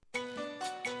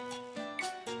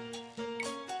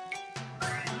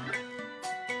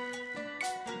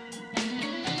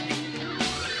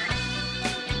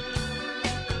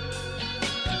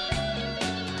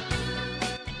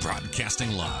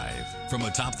Broadcasting live from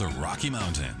atop the Rocky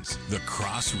Mountains, the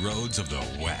crossroads of the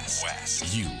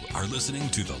West. You are listening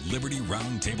to the Liberty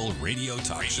Roundtable Radio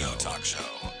Talk Show.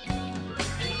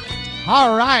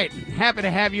 All right. Happy to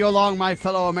have you along, my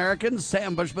fellow Americans.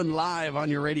 Sam Bushman live on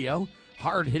your radio.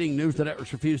 Hard-hitting news that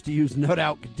networks refuse to use, no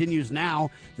doubt, continues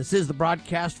now. This is the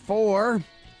broadcast for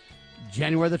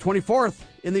January the 24th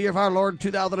in the year of our Lord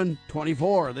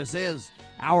 2024. This is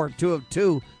hour 2 of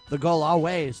 2. The goal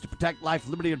always to protect life,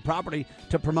 liberty, and property,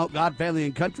 to promote God, family,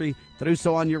 and country, to do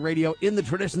so on your radio in the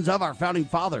traditions of our founding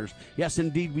fathers. Yes,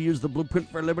 indeed, we use the blueprint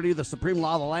for liberty, the supreme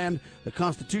law of the land, the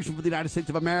Constitution for the United States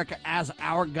of America as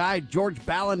our guide. George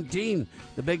Ballantine,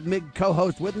 the Big Mig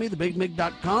co-host with me,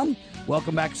 thebigmig.com.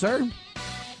 Welcome back, sir.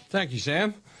 Thank you,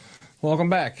 Sam. Welcome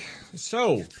back.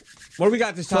 So, what do we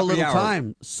got this top of the hour?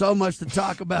 Time. So much to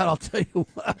talk about, I'll tell you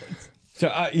what.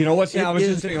 So, you know what's now? It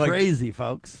is crazy,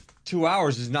 folks. 2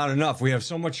 hours is not enough. We have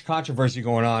so much controversy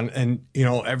going on, and you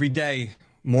know, every day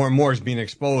more and more is being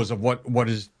exposed of what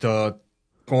is going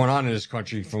on in this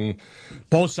country from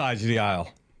both sides of the aisle.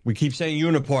 We keep saying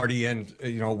uniparty, and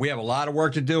you know, we have a lot of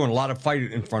work to do and a lot of fight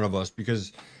in front of us,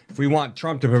 because if we want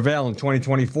Trump to prevail in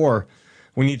 2024,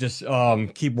 we need to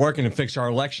keep working and fix our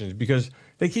elections, because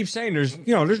they keep saying there's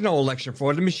no election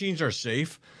fraud. The machines are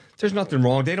safe. There's nothing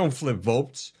wrong. They don't flip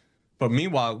votes. But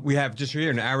meanwhile, we have just here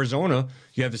in Arizona,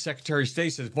 you have the Secretary of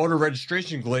State says voter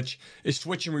registration glitch is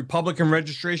switching Republican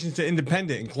registrations to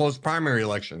independent in closed primary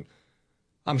election.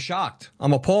 I'm shocked.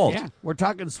 I'm appalled. Yeah, we're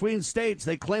talking swing states.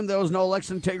 They claim there was no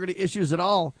election integrity issues at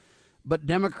all. But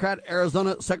Democrat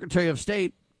Arizona Secretary of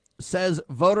State says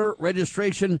voter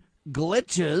registration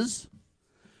glitches,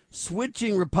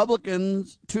 switching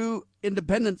Republicans to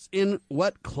independents in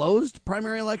what, closed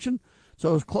primary election?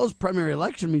 So a closed primary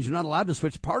election means you're not allowed to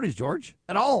switch parties, George,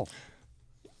 at all.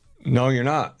 No, you're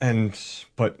not.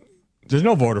 But there's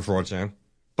no voter fraud, Sam.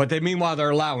 But meanwhile,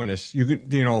 they're allowing this. You're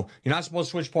not supposed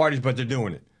to switch parties, but they're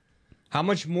doing it. How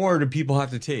much more do people have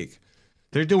to take?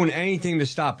 They're doing anything to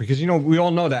stop, because, we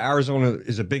all know that Arizona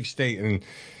is a big state and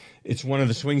it's one of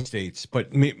the swing states.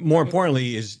 But more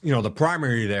importantly is, the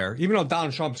primary there, even though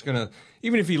Donald Trump's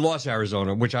even if he lost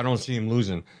Arizona, which I don't see him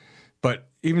losing, but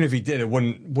even if he did, it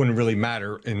wouldn't really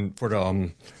matter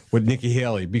with Nikki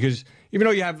Haley, because even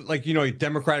though you have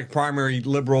Democratic primary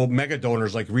liberal mega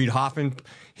donors like Reid Hoffman,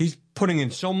 he's putting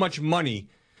in so much money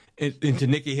into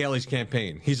Nikki Haley's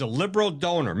campaign. He's a liberal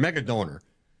donor, mega donor,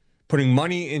 putting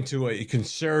money into a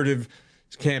conservative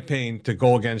campaign to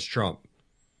go against Trump.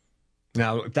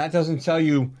 Now, if that doesn't tell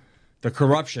you the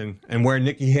corruption and where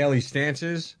Nikki Haley's stance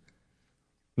is,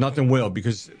 nothing will,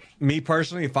 because me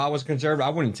personally, if I was conservative, I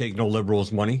wouldn't take no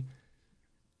liberals' money.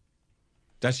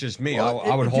 That's just me. Well,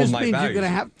 I would hold my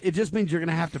values. It just means you're going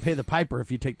to have to pay the piper if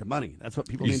you take the money. That's what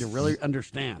people need to really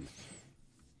understand.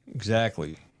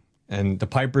 Exactly. And the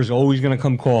piper's always going to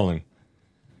come calling,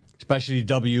 especially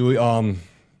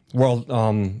World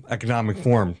Economic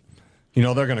Forum.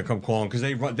 They're going to come calling because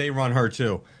they run her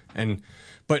too.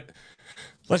 But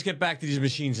let's get back to these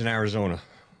machines in Arizona.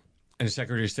 And the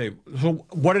Secretary of State. So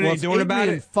what are they doing about it?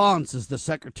 Adrian Fonts is the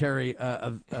secretary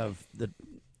of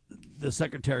the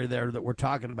secretary there that we're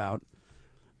talking about.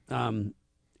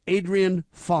 Adrian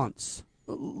Fonts.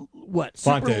 What?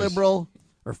 Super Fontes. liberal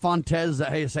or Fontes? Is that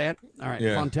how you say it? All right,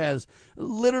 yeah. Fontes.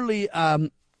 Literally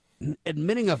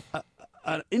admitting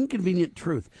an inconvenient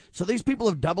truth. So these people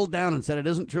have doubled down and said it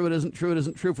isn't true, it isn't true, it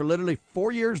isn't true for literally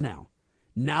 4 years now.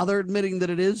 Now they're admitting that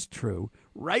it is true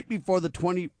right before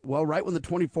right when the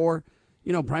 24,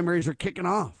 primaries are kicking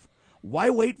off. Why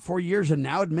wait 4 years and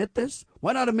now admit this?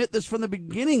 Why not admit this from the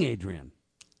beginning, Adrian?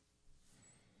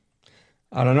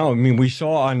 I don't know. I mean, we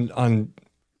saw on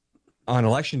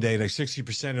election day,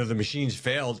 60% of the machines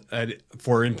failed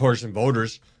for in-person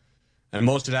voters, and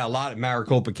most of that lot at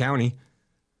Maricopa County.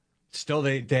 Still,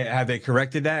 have they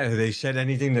corrected that? Have they said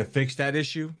anything to fix that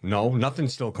issue? No,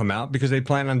 nothing's still come out because they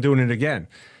plan on doing it again.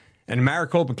 And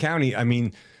Maricopa County,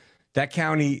 that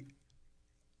county,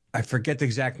 I forget the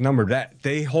exact number, that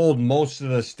they hold most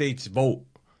of the state's vote.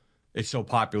 It's so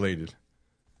populated.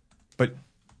 But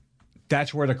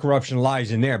that's where the corruption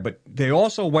lies in there. But they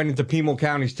also went into Pimo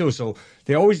counties too. So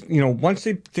they always, once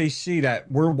they see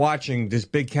that we're watching these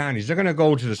big counties, they're going to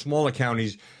go to the smaller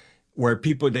counties where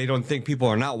they don't think people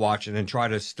are not watching and try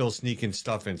to still sneak in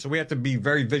stuff in. So we have to be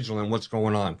very vigilant what's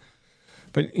going on.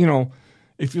 But,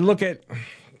 if you look at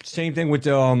same thing with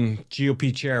the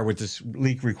GOP chair with this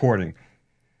leak recording,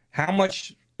 how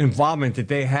much involvement did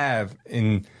they have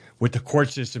with the court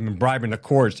system and bribing the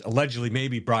courts, allegedly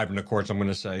maybe bribing the courts, I'm going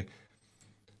to say,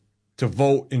 to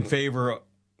vote in favor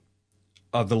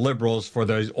of the liberals for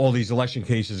all these election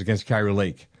cases against Kyrie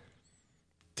Lake?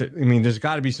 There's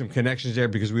got to be some connections there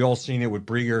because we all seen it with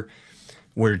Brieger,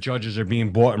 where judges are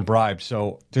being bought and bribed.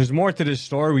 So there's more to this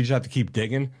story. We just have to keep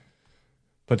digging.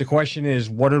 But the question is,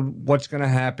 what's going to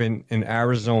happen in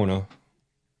Arizona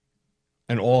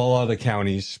and all other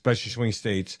counties, especially swing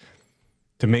states,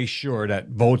 to make sure that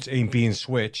votes ain't being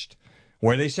switched,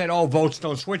 where they said, oh, votes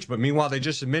don't switch, but meanwhile they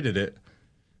just admitted it.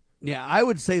 Yeah, I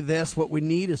would say this. What we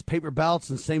need is paper ballots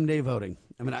and same-day voting.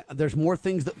 There's more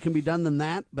things that can be done than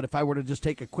that, but if I were to just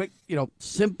take a quick,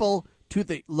 simple two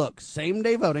things. Look,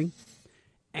 same-day voting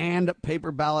and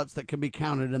paper ballots that can be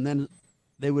counted, and then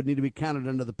they would need to be counted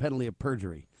under the penalty of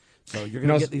perjury. So you're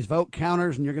going to get these vote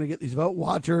counters and you're going to get these vote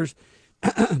watchers.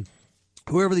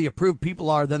 Whoever the approved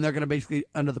people are, then they're going to basically,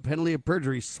 under the penalty of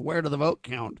perjury, swear to the vote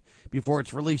count before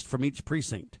it's released from each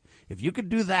precinct. If you could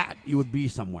do that, you would be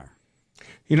somewhere.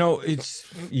 It's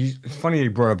funny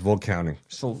you brought up vote counting.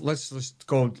 So let's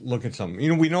go look at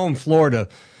something. We know in Florida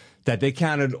that they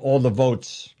counted all the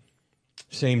votes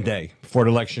same day before the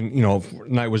election,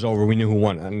 night was over. We knew who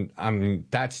won. And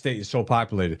that state is so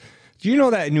populated. Do you know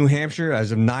that in New Hampshire,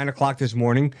 as of 9 o'clock this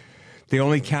morning, they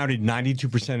only counted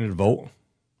 92% of the vote?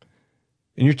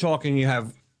 And you're talking, you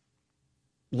have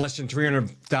less than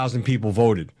 300,000 people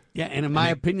voted. Yeah, and in my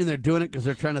opinion, they're doing it because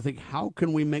they're trying to think, how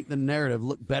can we make the narrative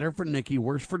look better for Nikki,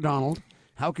 worse for Donald?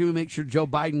 How can we make sure Joe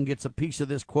Biden gets a piece of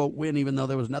this, quote, win, even though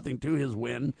there was nothing to his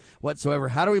win whatsoever?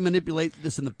 How do we manipulate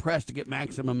this in the press to get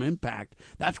maximum impact?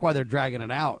 That's why they're dragging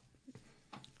it out.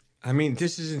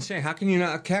 This is insane. How can you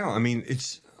not count?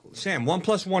 It's, Sam, 1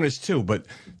 + 1 is 2, but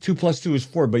 2 + 2 is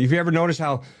 4. But have you ever noticed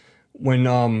how when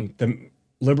the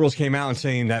liberals came out and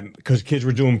saying that because kids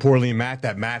were doing poorly in math,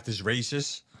 that math is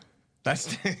racist? That's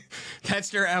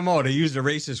their MO. They use the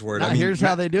racist word. Now, here's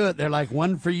how they do it. They're like,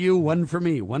 1 for you, 1 for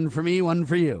me. 1 for me, 1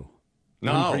 for you.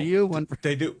 No. 1 for you, 1 for...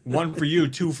 They do 1 for you,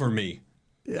 2 for me.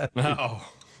 Yeah. No.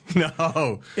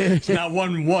 It's not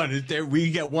 1-1.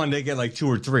 We get 1, they get like 2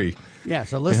 or 3. Yeah,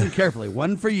 so listen carefully.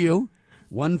 1 for you,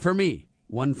 1 for me.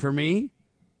 1 for me.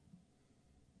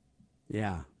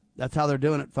 Yeah. That's how they're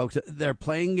doing it, folks. They're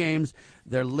playing games.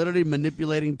 They're literally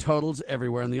manipulating totals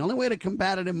everywhere. And the only way to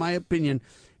combat it, in my opinion,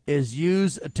 is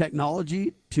use a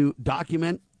technology to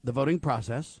document the voting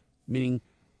process, meaning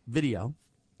video,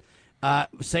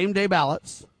 same-day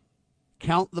ballots,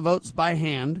 count the votes by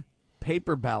hand,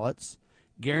 paper ballots,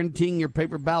 guaranteeing your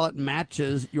paper ballot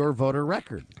matches your voter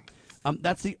record.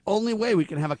 That's the only way we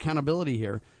can have accountability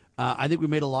here. I think we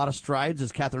made a lot of strides,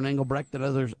 as Catherine Engelbrecht and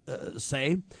others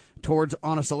say, towards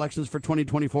honest elections for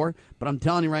 2024. But I'm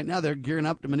telling you right now, they're gearing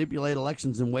up to manipulate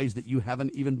elections in ways that you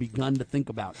haven't even begun to think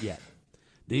about yet.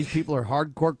 These people are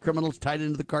hardcore criminals tied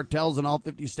into the cartels in all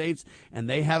 50 states, and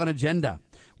they have an agenda,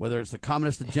 whether it's the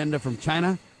communist agenda from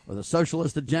China or the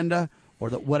socialist agenda or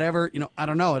the whatever, I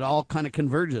don't know. It all kind of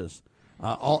converges.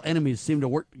 All enemies seem to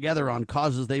work together on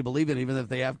causes they believe in, even if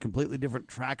they have completely different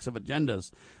tracks of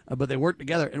agendas. But they work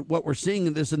together. And what we're seeing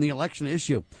in this in the election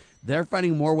issue, they're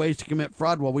finding more ways to commit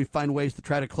fraud while we find ways to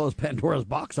try to close Pandora's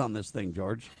box on this thing,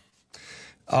 George.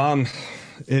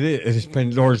 It's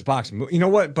Pandora's box. You know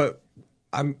what? But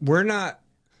we're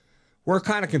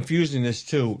kind of confusing this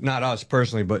too. Not us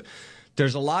personally, but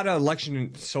there's a lot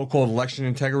of so-called election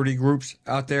integrity groups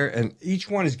out there, and each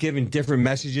one is giving different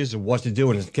messages of what to do,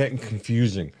 and it's getting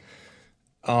confusing.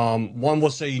 One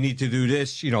will say you need to do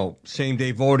this,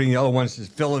 same-day voting. The other one says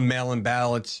fill in mail-in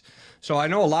ballots. So I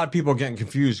know a lot of people are getting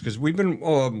confused because we've been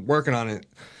working on it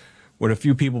with a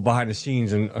few people behind the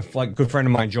scenes, and a good friend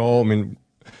of mine, Joel,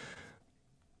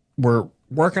 we're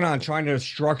working on trying to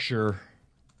structure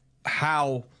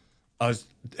how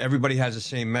everybody has the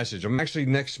same message. I'm actually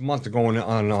next month going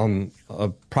on a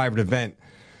private event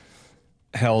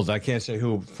held. I can't say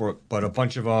who, but a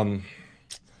bunch of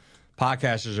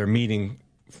podcasters are meeting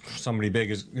somebody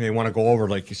big. They want to go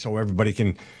over so everybody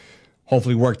can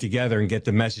hopefully work together and get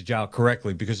the message out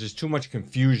correctly because there's too much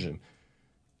confusion.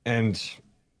 And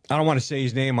I don't want to say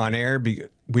his name on air.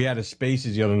 We had a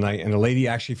Spaces the other night, and a lady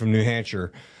actually from New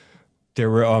Hampshire.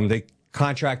 They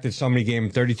contracted somebody, gave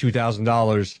him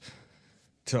 $32,000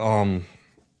 to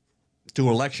do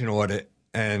election audit,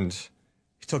 and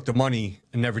he took the money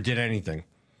and never did anything.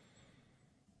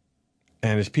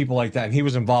 And it's people like that, and he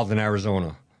was involved in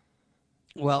Arizona.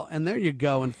 Well, and there you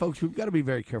go. And folks, we've got to be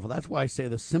very careful. That's why I say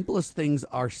the simplest things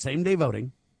are same-day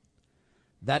voting.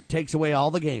 That takes away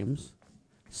all the games.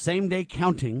 Same-day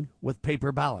counting with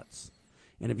paper ballots.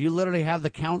 And if you literally have the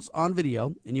counts on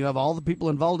video and you have all the people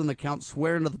involved in the count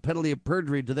swear under the penalty of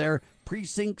perjury to their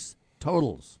precincts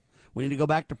totals. We need to go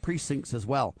back to precincts as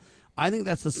well. I think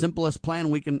that's the simplest plan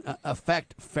we can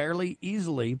affect fairly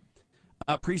easily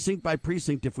precinct by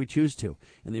precinct if we choose to.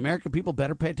 And the American people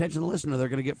better pay attention to listen or they're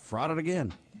going to get frauded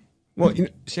again. Well,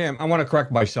 Sam, I want to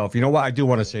correct myself. You know what? I do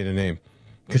want to say the name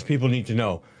because people need to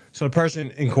know. So the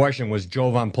person in question was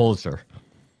Jovan Pulitzer.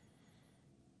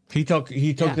 He took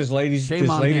this lady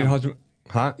and husband.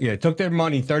 Huh? Yeah, took their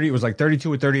money. It was like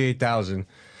 32 or 38,000,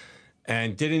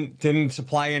 and didn't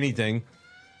supply anything.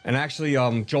 And actually,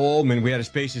 Joel Oldman, we had a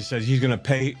space that says he's gonna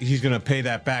pay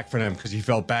that back for them because he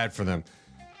felt bad for them.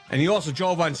 And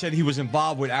Jovan said he was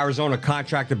involved with Arizona,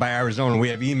 contracted by Arizona. We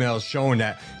have emails showing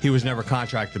that he was never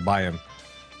contracted by him.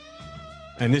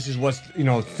 And this is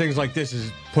things like this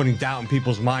is putting doubt in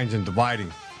people's minds and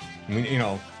dividing. I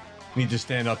mean, need to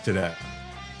stand up to that.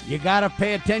 You got to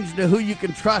pay attention to who you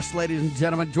can trust, ladies and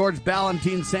gentlemen. George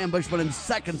Ballantyne, Sam Bushman in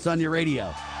seconds on your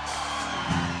radio.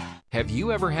 Have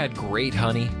you ever had great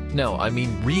honey? No, I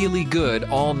mean really good,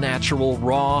 all-natural,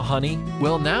 raw honey?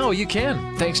 Well, now you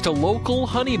can, thanks to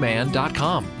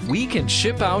localhoneyman.com. We can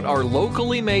ship out our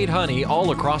locally made honey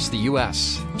all across the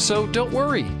U.S. So don't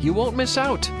worry, you won't miss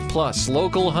out. Plus,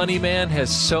 Local Honeyman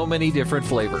has so many different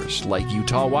flavors, like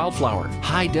Utah Wildflower,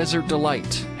 High Desert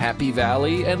Delight, Happy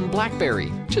Valley, and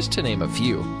Blackberry, just to name a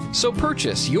few. So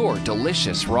purchase your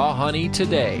delicious raw honey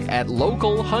today at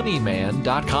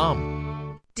localhoneyman.com.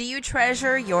 Do you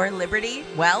treasure your liberty?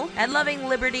 Well, at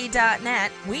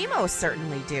LovingLiberty.net, we most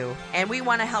certainly do. And we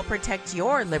want to help protect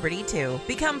your liberty, too.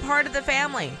 Become part of the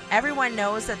family. Everyone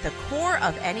knows that the core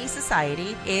of any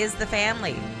society is the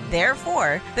family.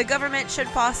 Therefore, the government should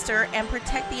foster and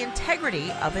protect the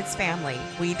integrity of its family,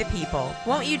 we the people.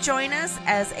 Won't you join us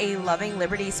as a Loving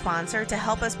Liberty sponsor to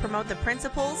help us promote the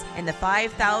principles in the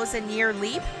 5,000-year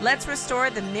leap? Let's restore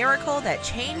the miracle that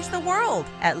changed the world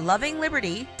at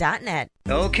LovingLiberty.net.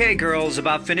 Okay, girls,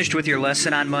 about finished with your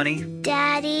lesson on money?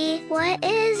 Daddy, what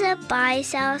is a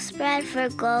buy-sell spread for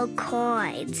gold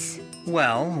coins?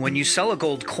 Well, when you sell a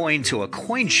gold coin to a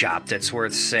coin shop that's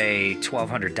worth, say,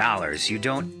 $1,200, you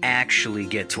don't actually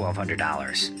get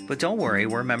 $1,200. But don't worry,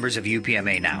 we're members of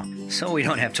UPMA now, so we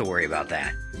don't have to worry about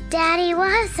that. Daddy,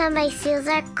 what if somebody steals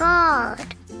our gold?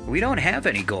 We don't have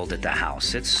any gold at the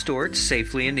house. It's stored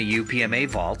safely in the UPMA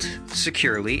vault,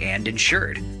 securely and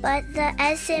insured. But the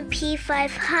S&P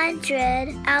 500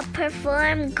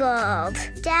 outperformed gold.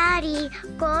 Daddy,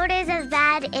 gold is a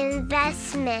bad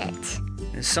investment.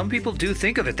 Some people do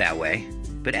think of it that way,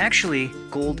 but actually,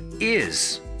 gold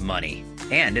is money.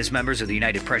 And as members of the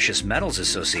United Precious Metals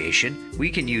Association, we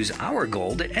can use our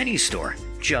gold at any store,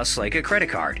 just like a credit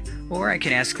card. Or I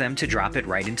can ask them to drop it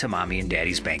right into Mommy and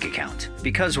Daddy's bank account,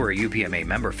 because we're a UPMA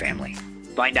member family.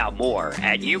 Find out more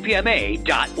at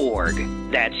upma.org.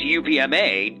 That's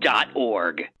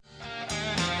upma.org.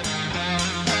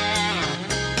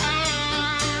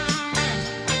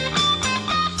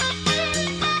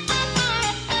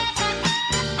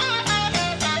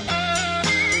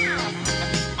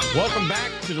 Welcome back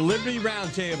to the Liberty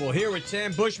Roundtable. Here with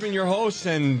Sam Bushman, your host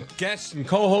and guest and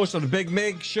co-host of the Big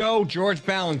Mig Show, George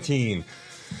Ballantyne.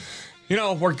 You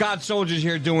know, we're God's soldiers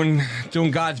here doing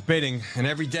God's bidding, and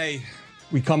every day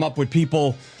we come up with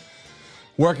people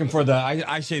working for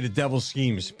I say the devil's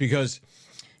schemes, because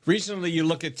recently you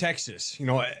look at Texas. You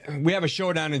know, we have a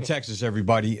showdown in Texas,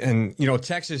 everybody, and you know,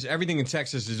 Texas, everything in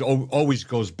Texas is always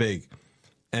goes big,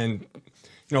 and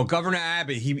you know, Governor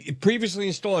Abbott, he previously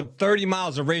installed 30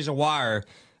 miles of razor wire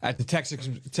at the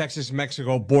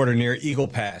Texas-Mexico border near Eagle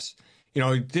Pass. You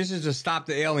know, this is to stop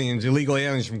the illegal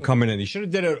aliens from coming in. He should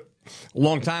have did it a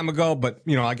long time ago, but,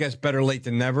 you know, I guess better late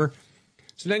than never.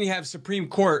 So then you have Supreme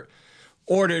Court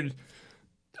ordered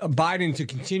Biden to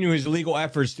continue his illegal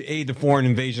efforts to aid the foreign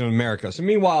invasion of America. So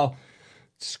meanwhile,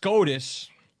 SCOTUS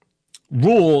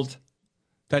ruled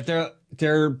that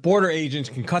their border agents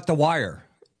can cut the wire.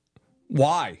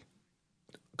 Why?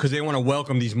 Because they want to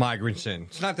welcome these migrants in.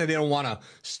 It's not that they don't want to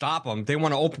stop them. They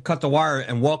want to cut the wire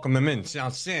and welcome them in. Now,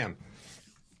 Sam,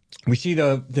 we see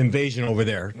the invasion over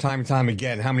there time and time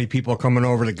again. How many people are coming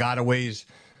over, the gotaways,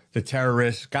 the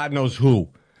terrorists, God knows who.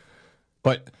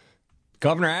 But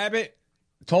Governor Abbott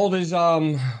told his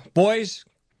boys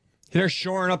they're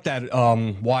shoring up that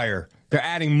wire. They're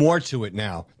adding more to it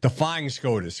now, defying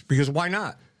SCOTUS. Because why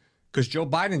not? Because Joe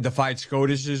Biden defied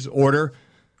SCOTUS's order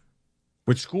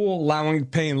with school allowing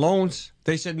paying loans.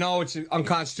 They said, no, it's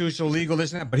unconstitutional, illegal,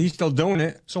 this and that, but he's still doing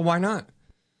it, so why not?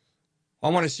 I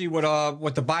want to see what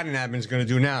the Biden admin is going to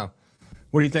do now.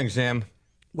 What do you think, Sam?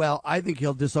 Well, I think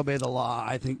he'll disobey the law.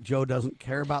 I think Joe doesn't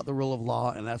care about the rule of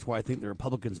law, and that's why I think the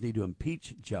Republicans need to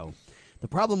impeach Joe. The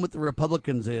problem with the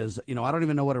Republicans is, you know, I don't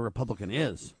even know what a Republican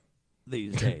is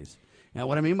these days. And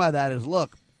what I mean by that is,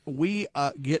 look, we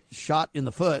get shot in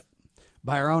the foot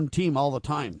by our own team all the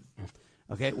time.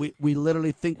 Okay, we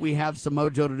literally think we have some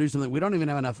mojo to do something. We don't even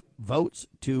have enough votes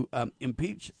to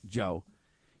impeach Joe,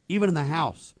 even in the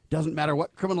House. Doesn't matter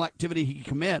what criminal activity he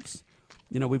commits.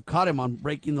 You know, we've caught him on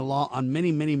breaking the law on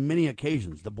many, many, many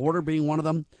occasions. The border being one of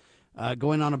them.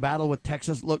 Going on a battle with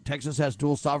Texas. Look, Texas has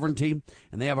dual sovereignty,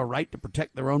 and they have a right to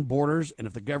protect their own borders. And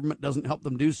if the government doesn't help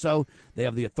them do so, they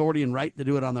have the authority and right to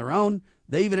do it on their own.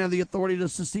 They even have the authority to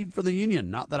secede from the union.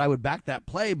 Not that I would back that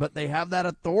play, but they have that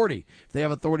authority. If they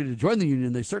have authority to join the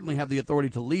union, they certainly have the authority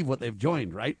to leave what they've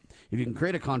joined, right? If you can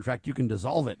create a contract, you can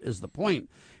dissolve it, is the point.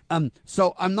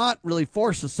 So I'm not really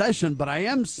for secession, but I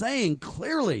am saying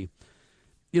clearly,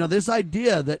 you know, this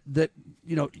idea that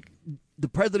you know, the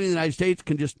president of the United States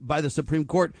can just, by the Supreme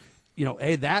Court, you know,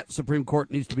 hey, that Supreme Court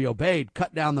needs to be obeyed,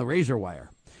 cut down the razor wire.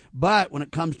 But when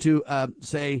it comes to,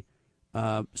 say,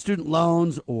 student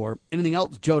loans or anything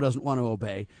else Joe doesn't want to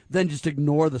obey, then just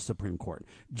ignore the Supreme Court.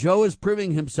 Joe is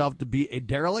proving himself to be a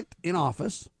derelict in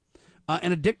office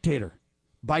and a dictator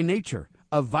by nature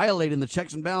of violating the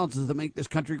checks and balances that make this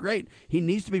country great. He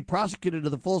needs to be prosecuted to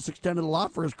the fullest extent of the law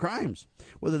for his crimes,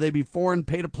 whether they be foreign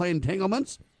pay-to-play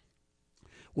entanglements,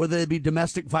 whether they be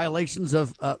domestic violations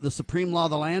of the supreme law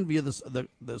of the land via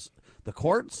the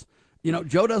courts. You know,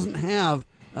 Joe doesn't have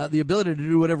the ability to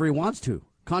do whatever he wants to,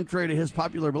 contrary to his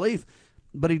popular belief,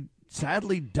 but he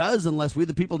sadly does unless we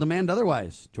the people demand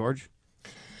otherwise, George.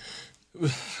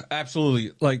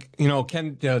 Absolutely. Like, you know,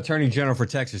 the Attorney General for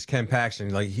Texas, Ken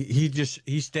Paxton, like he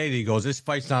stated, he goes, this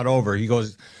fight's not over. He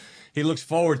goes, he looks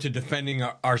forward to defending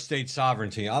our state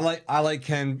sovereignty. I like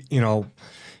Ken, you know,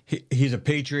 he's a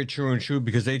patriot, true and true,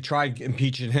 because they tried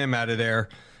impeaching him out of there,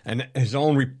 and his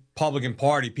own Republican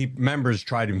Party members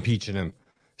tried impeaching him.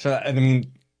 So, I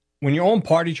mean, when your own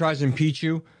party tries to impeach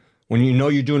you, when you know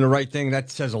you're doing the right thing, that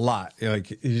says a lot. Like,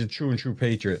 he's a true and true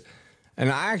patriot. And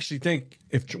I actually think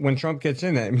when Trump gets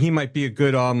in there, he might be a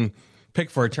good pick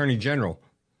for Attorney General,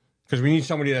 because we need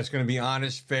somebody that's going to be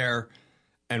honest, fair,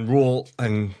 and rule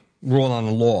on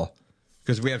the law.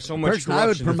 Because we have so much corruption I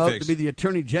would promote to be the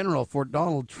Attorney General for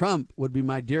Donald Trump would be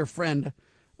my dear friend.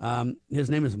 His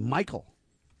name is Michael.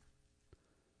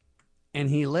 And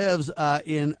he lives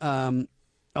in,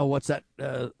 what's that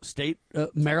state?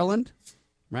 Maryland,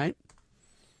 right?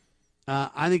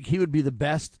 I think he would be the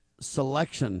best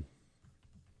selection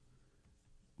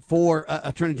for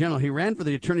Attorney General. He ran for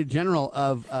the Attorney General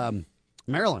of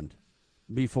Maryland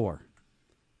before.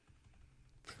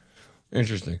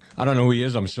 Interesting. I don't know who he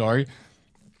is. I'm sorry.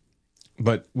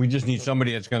 But we just need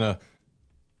somebody that's going to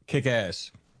kick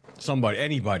ass. Somebody,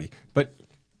 anybody. But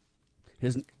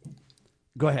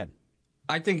go ahead.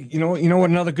 I think, you know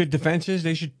what another good defense is?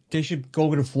 They should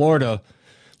go to Florida,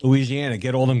 Louisiana,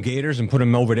 get all them gators and put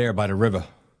them over there by the river.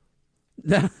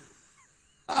 That'd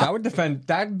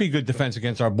be good defense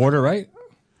against our border, right?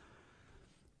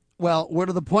 Well, we're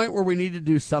to the point where we need to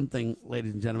do something,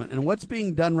 ladies and gentlemen. And what's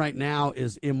being done right now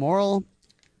is immoral,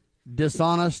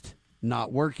 dishonest,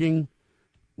 not working,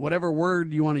 whatever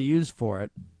word you want to use for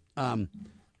it.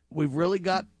 We've really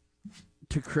got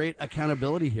to create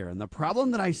accountability here. And the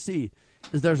problem that I see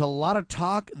is there's a lot of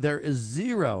talk. There is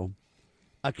zero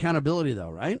accountability, though,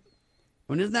 right?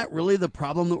 I mean, isn't that really the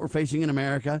problem that we're facing in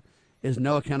America, is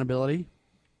no accountability?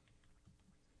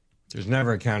 There's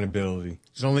never accountability.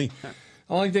 There's only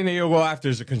thing that you'll go after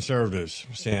is the conservatives,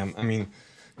 Sam. I mean,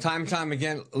 time and time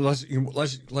again,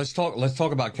 let's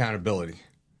talk about accountability.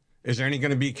 Is there any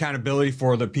going to be accountability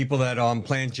for the people that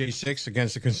planned J6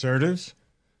 against the conservatives?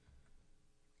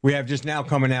 We have just now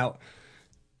coming out,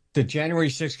 the January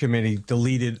 6th committee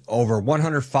deleted over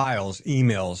 100 files,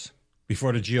 emails,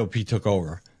 before the GOP took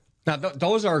over. Now,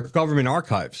 those are government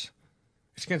archives.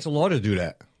 It's against the law to do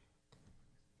that.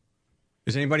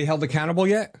 Is anybody held accountable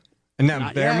yet? And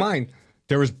now, bear in mind,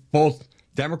 there was both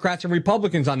Democrats and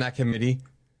Republicans on that committee,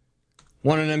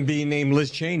 one of them being named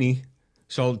Liz Cheney.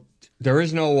 So there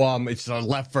is no, it's a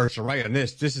left versus a right on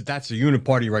this. That's a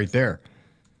uniparty right there.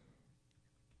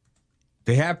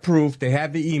 They have proof. They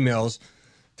have the emails.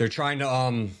 They're trying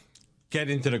to get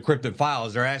into the encrypted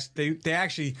files. They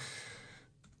actually,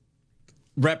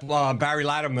 Rep. Barry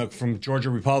Loudermilk from Georgia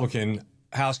Republican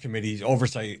House Committee's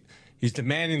oversight, he's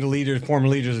demanding the former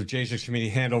leaders of J6 committee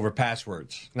hand over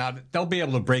passwords. Now, they'll be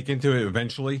able to break into it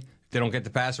eventually if they don't get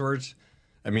the passwords.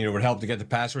 I mean, it would help to get the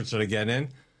passwords so they get in.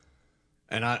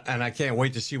 And I can't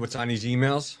wait to see what's on these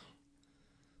emails.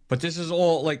 But this is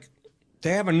all, like,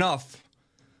 they have enough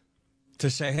to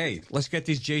say, hey, let's get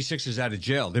these J6s out of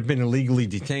jail. They've been illegally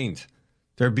detained.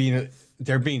 They're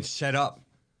being set up.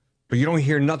 But you don't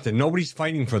hear nothing. Nobody's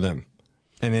fighting for them.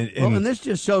 And this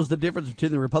just shows the difference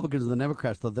between the Republicans and the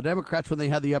Democrats. Though the Democrats, when they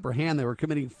had the upper hand, they were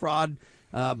committing fraud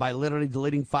by literally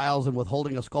deleting files and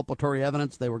withholding exculpatory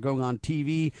evidence. They were going on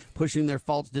TV, pushing their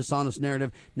false, dishonest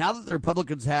narrative. Now that the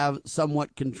Republicans have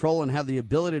somewhat control and have the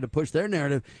ability to push their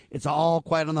narrative, it's all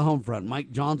quiet on the home front.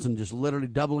 Mike Johnson just literally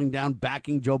doubling down,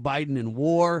 backing Joe Biden in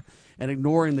war and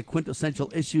ignoring the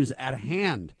quintessential issues at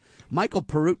hand. Michael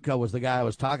Peroutka was the guy I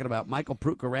was talking about. Michael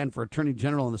Peroutka ran for Attorney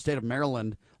General in the state of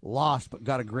Maryland, lost, but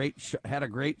got had a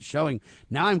great showing.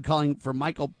 Now I'm calling for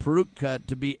Michael Peroutka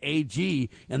to be AG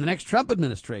in the next Trump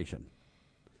administration.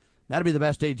 That'd be the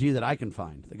best AG that I can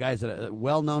find. The guy's a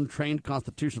well-known, trained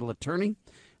constitutional attorney.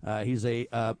 He's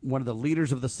one of the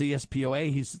leaders of the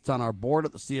CSPOA. He sits on our board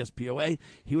at the CSPOA.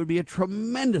 He would be a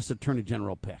tremendous Attorney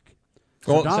General pick.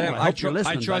 So well, Donald, Sam,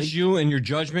 I trust you and your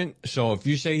judgment. So if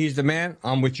you say he's the man,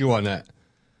 I'm with you on that.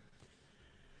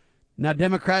 Now,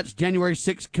 Democrats' January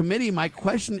 6th committee, my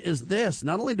question is this.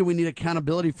 Not only do we need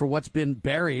accountability for what's been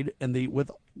buried and the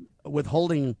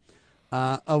withholding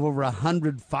of over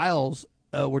 100 files,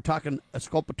 we're talking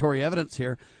exculpatory evidence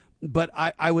here, but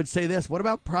I would say this. What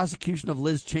about prosecution of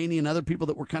Liz Cheney and other people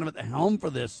that were kind of at the helm for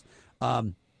this, I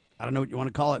don't know what you want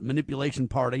to call it, manipulation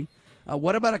party?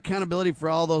 What about accountability for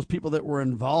all those people that were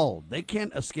involved? They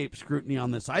can't escape scrutiny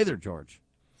on this either, George.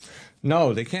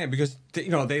 No, they can't because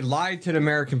they lied to the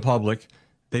American public.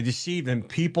 They deceived, and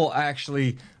people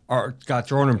actually got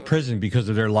thrown in prison because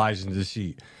of their lies and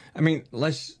deceit. I mean,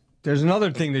 there's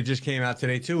another thing that just came out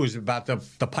today too, is about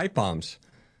the pipe bombs.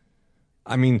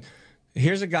 I mean,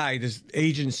 here's a guy, this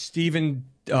agent Stephen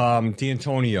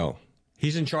D'Antonio.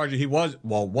 He's in charge.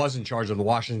 Was in charge of the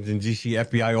Washington D.C.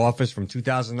 FBI office from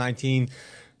 2019,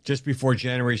 just before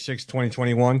January 6,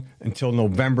 2021, until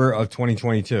November of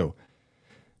 2022.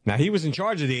 Now, he was in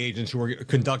charge of the agents who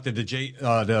conducted the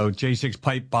J6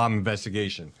 pipe bomb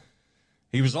investigation.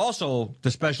 He was also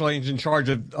the special agent in charge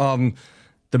of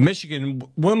the Michigan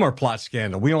Wilmer plot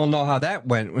scandal. We all know how that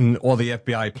went when all the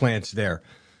FBI plants there.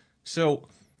 So,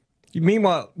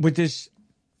 meanwhile, with this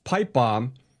pipe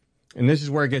bomb, and this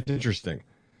is where it gets interesting,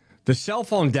 the cell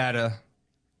phone data,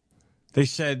 they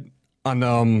said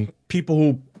on people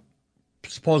who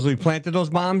supposedly planted those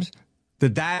bombs, the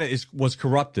data was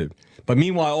corrupted. But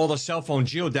meanwhile, all the cell phone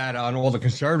geodata on all the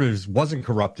conservatives wasn't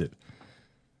corrupted.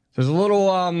 There's a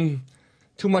little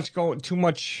too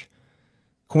much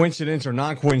coincidence or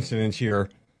non-coincidence here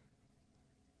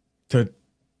to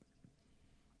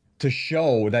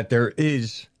show that there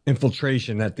is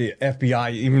infiltration, that the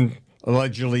FBI, even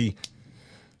allegedly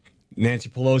Nancy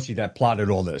Pelosi, that plotted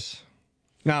all this.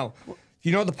 Now,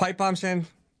 you know the pipe bomb, Sam?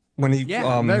 When he,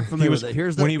 I'm very familiar with it.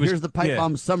 Here's the pipe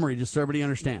bomb summary, just so everybody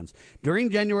understands. During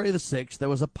January the 6th, there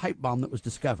was a pipe bomb that was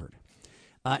discovered.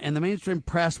 And the mainstream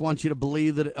press wants you to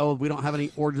believe that, we don't have any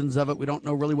origins of it. We don't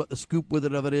know really what the scoop with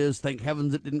it of it is. Thank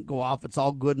heavens it didn't go off. It's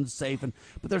all good and safe.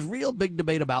 But there's real big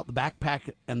debate about the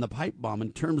backpack and the pipe bomb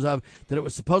in terms of that it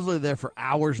was supposedly there for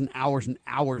hours and hours and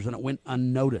hours, and it went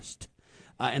unnoticed.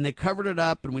 And they covered it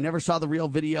up, and we never saw the real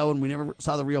video, and we never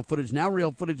saw the real footage. Now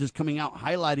real footage is coming out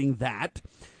highlighting that.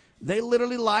 They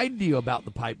literally lied to you about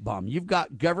the pipe bomb. You've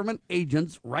got government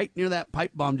agents right near that pipe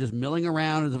bomb just milling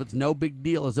around as if it's no big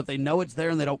deal, as if they know it's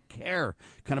there and they don't care,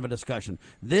 kind of a discussion.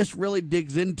 This really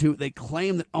digs into, they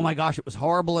claim that, oh my gosh, it was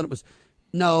horrible, and it was,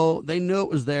 no, they knew it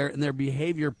was there, and their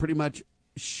behavior pretty much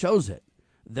shows it.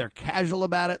 They're casual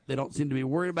about it. They don't seem to be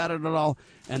worried about it at all.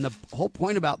 And the whole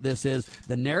point about this is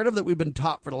the narrative that we've been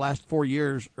taught for the last 4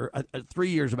 years, or 3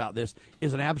 years about this,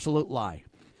 is an absolute lie.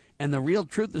 And the real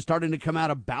truth is starting to come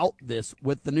out about this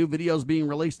with the new videos being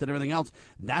released and everything else.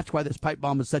 That's why this pipe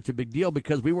bomb is such a big deal,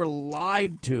 because we were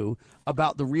lied to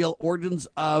about the real origins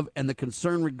of and the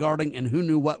concern regarding and who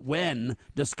knew what when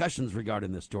discussions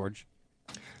regarding this, George.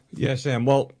 Yes, Sam.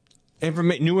 Well,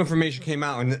 new information came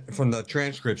out from the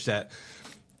transcripts that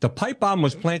the pipe bomb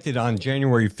was planted on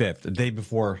January 5th, the day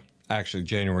before, actually,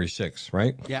 January 6th,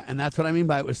 right? Yeah, and that's what I mean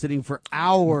by it was sitting for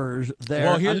hours there,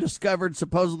 undiscovered,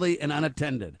 supposedly, and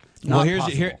unattended.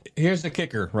 Here's the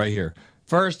kicker right here.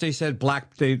 First, they said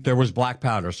there was black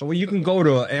powder. So you can go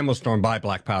to an ammo store and buy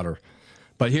black powder.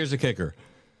 But here's the kicker.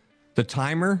 The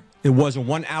timer, it was a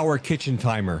 1-hour kitchen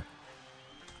timer.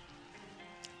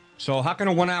 So how can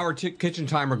a 1-hour kitchen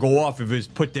timer go off if it's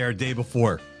put there a day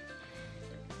before?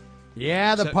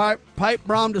 Yeah, the pipe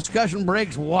bomb discussion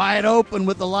breaks wide open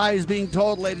with the lies being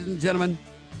told, ladies and gentlemen.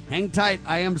 Hang tight.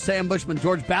 I am Sam Bushman.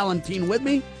 George Ballantine with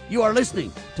me. You are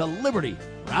listening to Liberty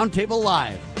Roundtable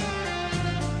Live.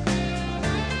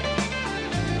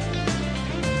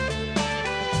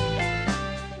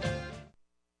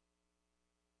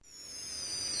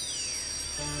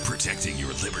 Protecting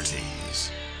your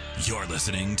liberties. You're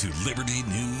listening to Liberty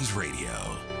News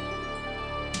Radio.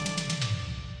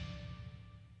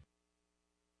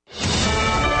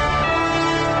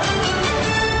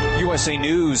 USA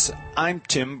News, I'm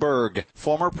Tim Berg.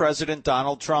 Former President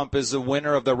Donald Trump is the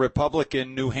winner of the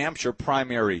Republican New Hampshire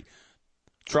primary.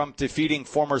 Trump defeating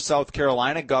former South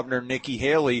Carolina Governor Nikki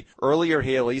Haley. Earlier,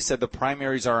 Haley said the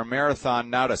primaries are a marathon,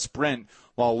 not a sprint,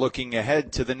 while looking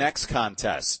ahead to the next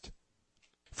contest.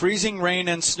 Freezing rain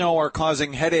and snow are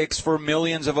causing headaches for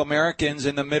millions of Americans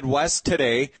in the Midwest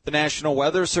today. The National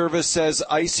Weather Service says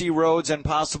icy roads and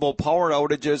possible power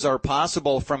outages are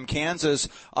possible from Kansas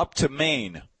up to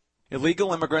Maine.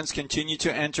 Illegal immigrants continue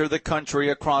to enter the country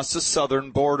across the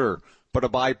southern border, but a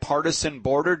bipartisan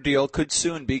border deal could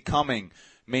soon be coming.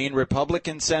 Maine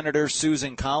Republican Senator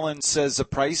Susan Collins says the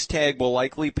price tag will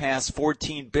likely pass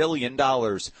 $14 billion,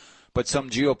 but some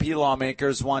GOP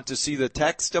lawmakers want to see the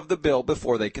text of the bill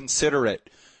before they consider it.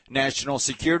 National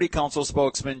Security Council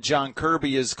spokesman John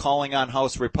Kirby is calling on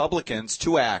House Republicans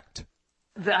to act.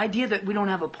 The idea that we don't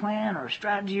have a plan or a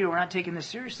strategy or we're not taking this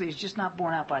seriously is just not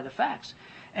borne out by the facts.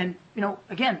 And,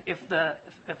 again, if the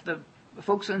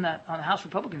folks on the House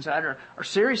Republican side are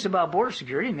serious about border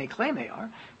security, and they claim they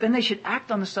are, then they should act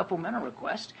on the supplemental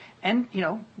request and,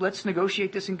 let's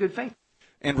negotiate this in good faith.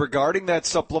 And regarding that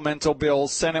supplemental bill,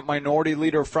 Senate Minority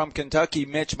Leader from Kentucky,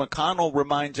 Mitch McConnell,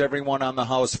 reminds everyone on the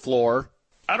House floor.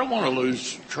 I don't want to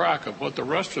lose track of what the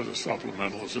rest of the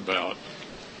supplemental is about.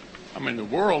 I mean, the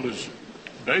world is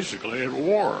basically at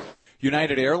war.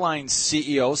 United Airlines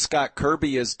CEO Scott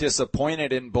Kirby is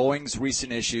disappointed in Boeing's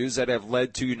recent issues that have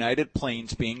led to United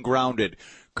planes being grounded.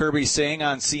 Kirby saying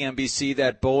on CNBC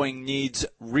that Boeing needs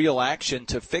real action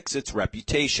to fix its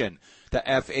reputation. The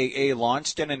FAA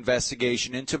launched an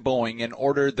investigation into Boeing and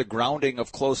ordered the grounding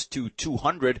of close to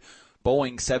 200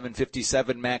 Boeing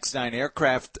 757 MAX 9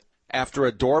 aircraft after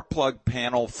a door plug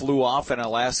panel flew off an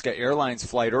Alaska Airlines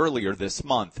flight earlier this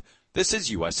month. This is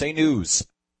USA News.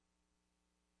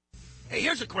 Hey,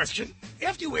 here's a question.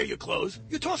 After you wear your clothes,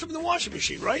 you toss them in the washing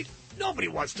machine, right? Nobody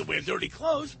wants to wear dirty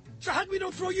clothes. So how come you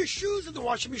don't throw your shoes in the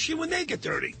washing machine when they get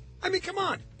dirty? I mean, come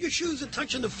on. Your shoes are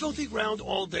touching the filthy ground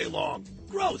all day long.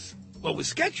 Gross. Well, with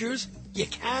Skechers, you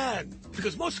can.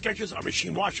 Because most Skechers are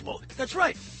machine washable. That's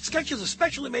right. Skechers are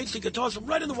specially made so you can toss them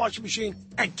right in the washing machine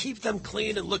and keep them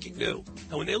clean and looking new.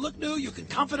 And when they look new, you can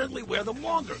confidently wear them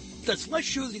longer. That's less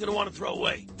shoes you're going to want to throw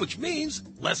away, which means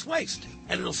less waste.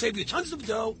 And it'll save you tons of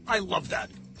dough. I love that.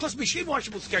 Plus, machine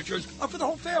washable Skechers are for the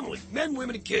whole family, men,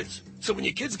 women, and kids. So when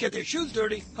your kids get their shoes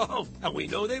dirty, and we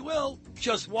know they will,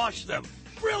 just wash them.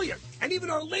 Brilliant. And even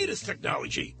our latest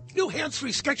technology, new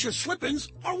hands-free Skechers slip-ins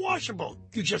are washable.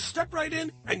 You just step right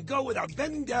in and go without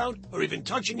bending down or even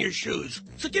touching your shoes.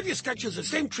 So give your Skechers the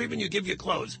same treatment you give your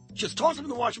clothes. Just toss them in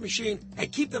the washing machine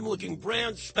and keep them looking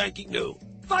brand spanking new.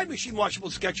 Find machine washable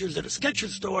Skechers at a Skechers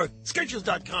store,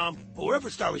 Skechers.com, or wherever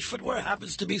stylish footwear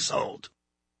happens to be sold.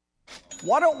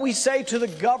 Why don't we say to the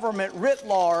government writ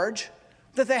large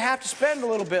that they have to spend a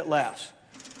little bit less?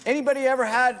 Anybody ever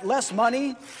had less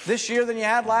money this year than you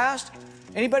had last?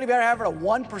 Anybody ever having a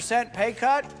 1% pay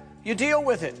cut? You deal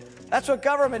with it. That's what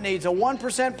government needs, a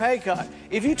 1% pay cut.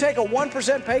 If you take a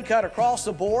 1% pay cut across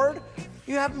the board,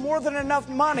 you have more than enough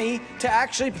money to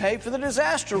actually pay for the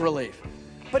disaster relief.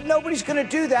 But nobody's going to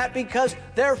do that because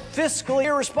they're fiscally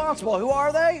irresponsible. Who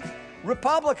are they?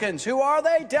 Republicans. Who are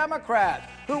they? Democrats.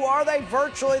 Who are they?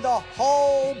 Virtually the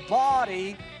whole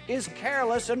body is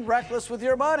careless and reckless with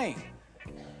your money.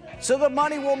 So the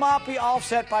money will not be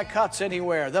offset by cuts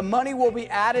anywhere. The money will be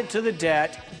added to the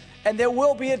debt, and there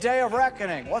will be a day of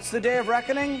reckoning. What's the day of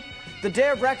reckoning? The day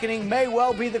of reckoning may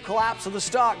well be the collapse of the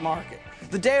stock market.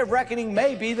 The day of reckoning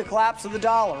may be the collapse of the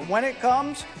dollar. When it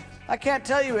comes, I can't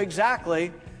tell you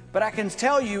exactly, but I can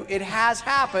tell you it has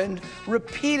happened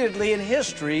repeatedly in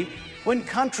history when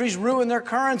countries ruin their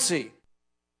currency.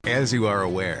 As you are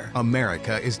aware,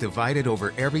 America is divided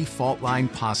over every fault line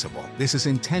possible. This is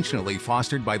intentionally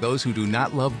fostered by those who do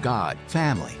not love God,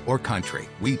 family, or country.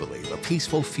 We believe a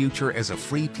peaceful future as a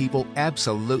free people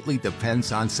absolutely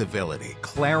depends on civility.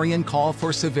 Clarion Call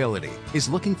for Civility is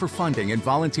looking for funding and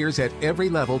volunteers at every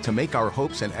level to make our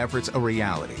hopes and efforts a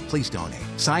reality. Please donate,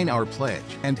 sign our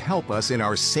pledge, and help us in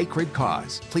our sacred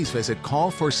cause. Please visit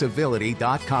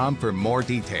callforcivility.com for more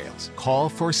details.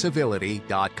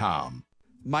 Callforcivility.com.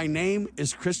 My name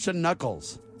is Christian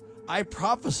Knuckles. I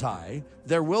prophesy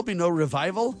there will be no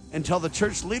revival until the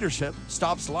church leadership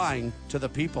stops lying to the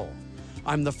people.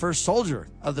 I'm the first soldier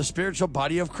of the spiritual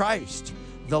body of Christ,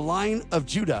 the Lion of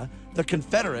Judah, the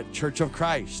Confederate Church of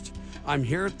Christ. I'm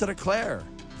here to declare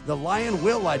the lion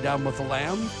will lie down with the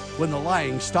lamb when the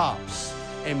lying stops.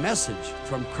 a message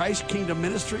from Christ Kingdom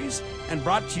Ministries and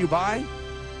brought to you by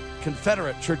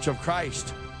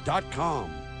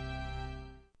ConfederateChurchOfChrist.com.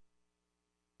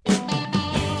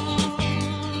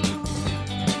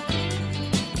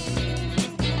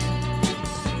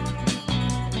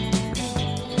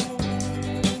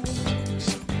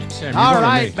 Sam, all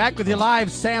right, back with you live.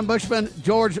 Sam Bushman,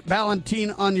 George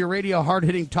Valentine on your radio.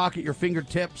 Hard-hitting talk at your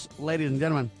fingertips. Ladies and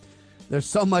gentlemen, there's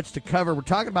so much to cover. We're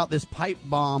talking about this pipe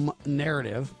bomb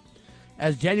narrative.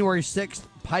 As January 6th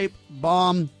pipe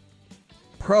bomb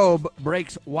probe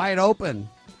breaks wide open,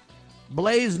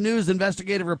 Blaze News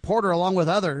investigative reporter, along with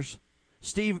others,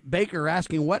 Steve Baker,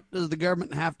 asking, what does the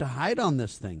government have to hide on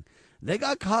this thing? They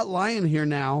got caught lying here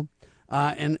now.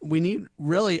 And we need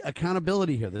really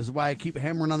accountability here. This is why I keep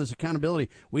hammering on this accountability.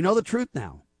 We know the truth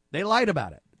now. They lied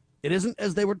about it. It isn't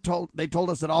as they were told. They told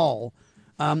us at all.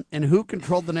 And who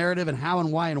controlled the narrative and how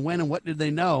and why and when and what did they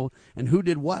know and who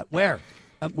did what, where.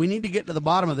 We need to get to the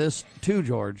bottom of this too,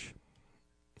 George.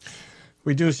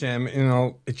 We do, Sam. You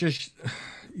know, it just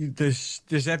this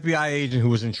FBI agent who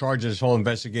was in charge of this whole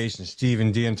investigation,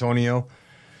 Stephen D'Antonio,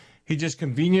 he just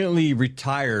conveniently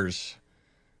retires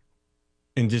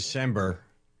in December,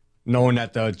 knowing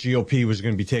that the GOP was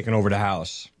going to be taking over the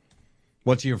House.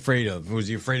 What's he afraid of? Was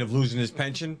he afraid of losing his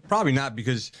pension? Probably not,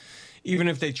 because even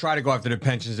if they try to go after their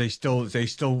pensions, they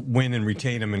still win and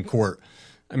retain them in court.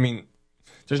 I mean,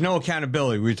 there's no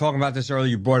accountability. We were talking about this earlier.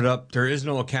 You brought it up. There is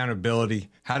no accountability.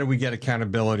 How do we get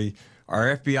accountability?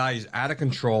 Our FBI is out of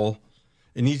control.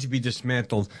 It needs to be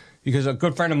dismantled, because a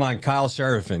good friend of mine, Kyle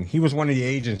Seraphin, he was one of the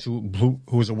agents who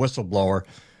was a whistleblower,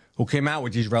 who came out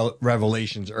with these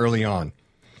revelations early on.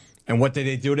 And what did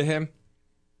they do to him?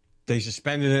 They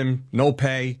suspended him, no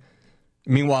pay.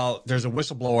 Meanwhile, there's a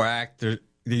whistleblower act that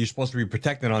you're supposed to be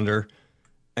protected under,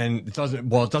 and it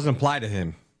doesn't apply to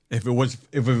him. If it was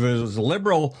a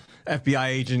liberal FBI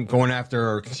agent going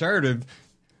after a conservative,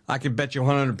 I could bet you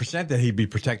 100% that he'd be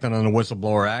protected under the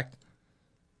whistleblower act.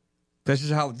 This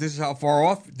is how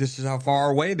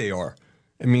far away they are.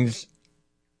 I mean,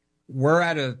 we're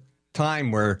at a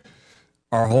time where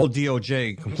our whole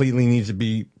DOJ completely needs to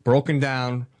be broken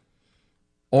down,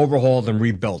 overhauled, and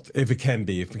rebuilt. If it can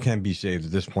be saved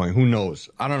at this point. Who knows?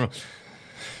 I don't know.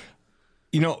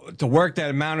 You know, the work that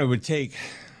amount it would take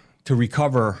to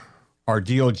recover our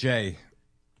DOJ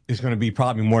is going to be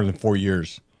probably more than 4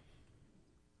 years.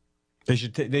 They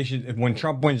should. When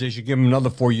Trump wins, they should give him another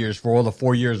 4 years for all the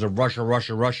 4 years of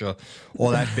Russia,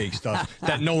 all that fake stuff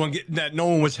that no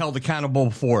one was held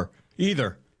accountable for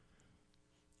either.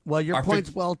 Well, your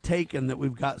point's well taken that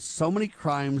we've got so many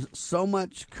crimes, so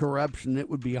much corruption, it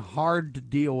would be hard to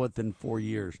deal with in 4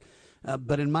 years.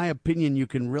 But in my opinion, you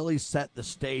can really set the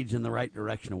stage in the right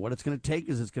direction. And what it's going to take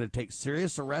is it's going to take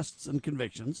serious arrests and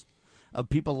convictions of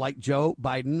people like Joe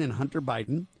Biden and Hunter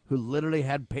Biden, who literally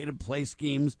had pay-to-play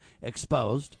schemes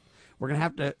exposed. We're going to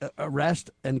have to arrest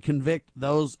and convict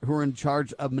those who are in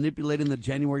charge of manipulating the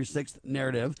January 6th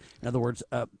narrative. In other words,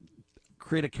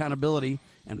 create accountability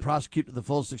and prosecute to the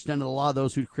fullest extent of the law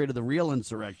those who created the real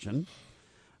insurrection.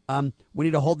 We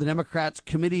need to hold the Democrats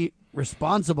committee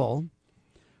responsible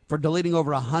for deleting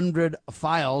over 100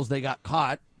 files. They got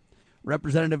caught.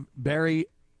 Representative Barry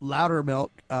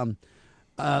Loudermilk,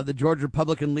 the Georgia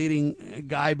Republican leading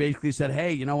guy, basically said,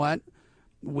 hey, you know what?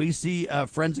 We see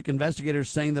forensic investigators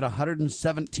saying that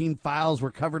 117 files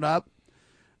were covered up.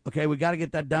 Okay, we got to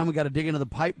get that done. We got to dig into the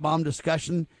pipe bomb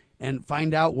discussion and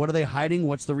find out, what are they hiding?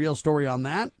 What's the real story on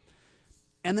that?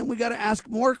 And then we got to ask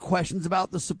more questions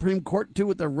about the Supreme Court, too,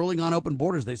 with their ruling on open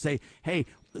borders. They say, hey,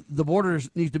 the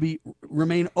borders need to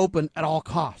remain open at all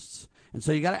costs. And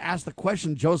so you got to ask the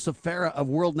question, Joseph Farah of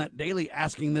WorldNet Daily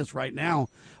asking this right now,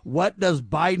 what does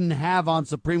Biden have on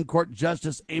Supreme Court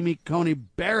Justice Amy Coney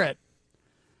Barrett?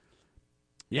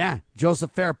 Yeah,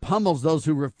 Joseph Farah pummels those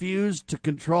who refuse to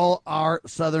control our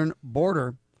southern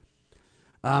border.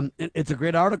 It's a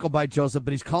great article by Joseph,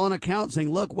 but he's calling account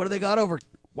saying, look, what do they got over?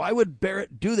 Why would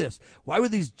Barrett do this? Why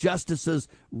would these justices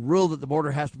rule that the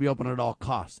border has to be open at all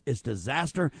costs? It's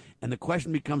disaster. And the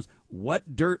question becomes,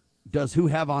 what dirt does who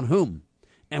have on whom?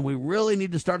 And we really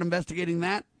need to start investigating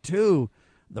that, too.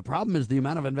 The problem is the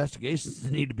amount of investigations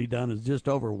that need to be done is just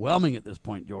overwhelming at this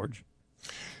point, George.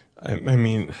 I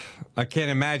mean, I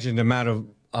can't imagine the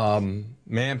amount of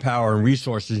manpower and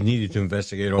resources needed to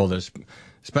investigate all this,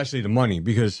 especially the money,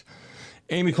 because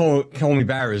Amy Coney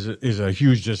Barrett is a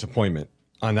huge disappointment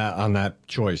on that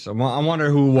choice. I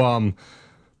wonder who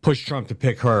pushed Trump to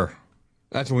pick her.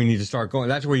 That's where we need to start going.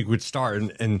 That's where you would start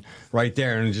and right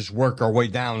there and just work our way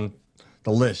down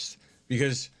the list,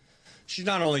 because she's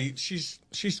not only she's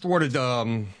thwarted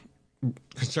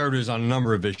conservatives on a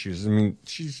number of issues. I mean,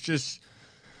 she's just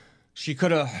She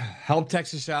could have helped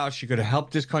Texas out. She could have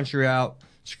helped this country out,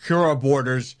 secure our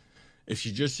borders, if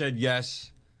she just said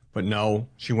yes. But no,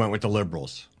 she went with the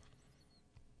liberals.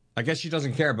 I guess she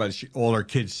doesn't care about all her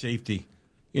kids' safety,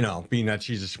 being that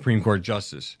she's a Supreme Court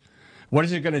justice. What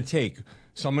is it going to take?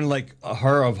 Someone like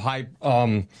her of high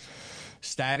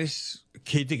status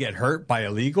kid to get hurt by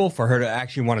illegal for her to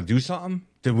actually want to do something?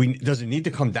 Does it need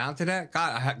to come down to that?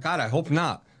 God, I hope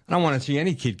not. I don't want to see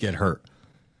any kid get hurt.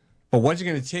 But what's it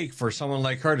going to take for someone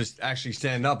like her to actually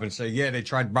stand up and say, yeah, they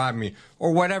tried to bribe me,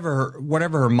 or whatever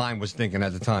her mind was thinking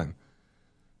at the time?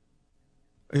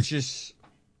 It's just,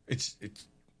 it's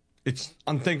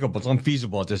unthinkable. It's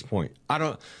unfeasible at this point.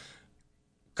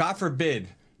 God forbid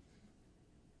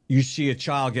you see a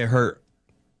child get hurt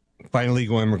by an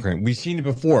illegal immigrant. We've seen it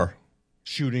before.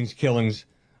 Shootings, killings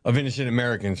of innocent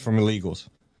Americans from illegals.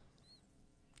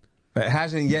 But it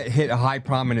hasn't yet hit a high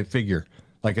prominent figure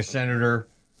like a senator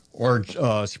or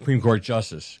Supreme Court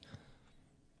justice.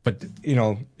 But,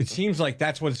 it seems like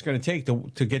that's what it's going to take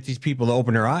to get these people to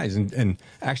open their eyes and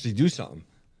actually do something.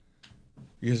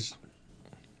 Because,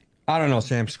 I don't know,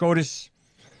 Sam, SCOTUS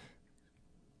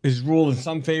is ruled in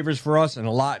some favors for us and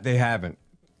a lot they haven't.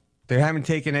 They haven't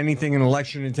taken anything in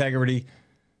election integrity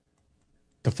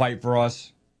to fight for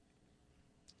us.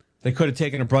 They could have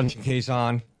taken a Brunson case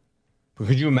on. But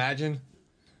could you imagine?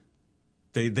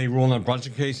 They ruled on a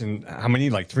Brunson case and how many?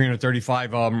 Like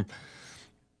 335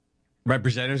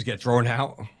 representatives get thrown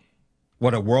out?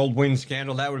 What a whirlwind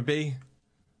scandal that would be.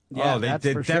 Yeah, they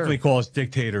definitely sure call us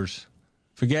dictators.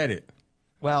 Forget it.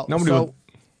 Well,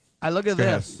 I look at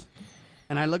this,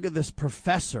 and I look at this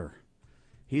professor.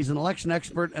 He's an election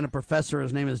expert and a professor.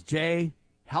 His name is Jay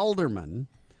Halderman.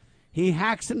 He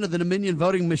hacks into the Dominion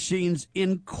voting machines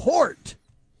in court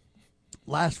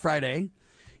last Friday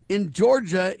in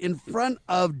Georgia in front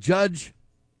of Judge,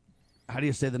 how do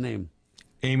you say the name?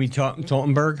 Amy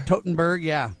Totenberg? Totenberg,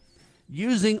 yeah.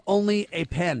 Using only a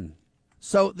pen.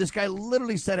 So this guy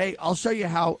literally said, hey, I'll show you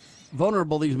how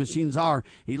vulnerable these machines are.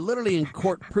 He literally in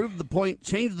court proved the point,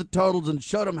 changed the totals, and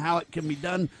showed them how it can be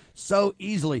done so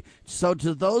easily. So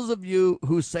to those of you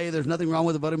who say there's nothing wrong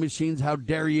with the voting machines, how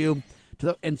dare you?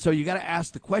 And so you got to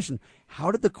ask the question, how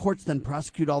did the courts then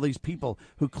prosecute all these people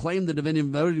who claimed the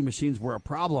Dominion voting machines were a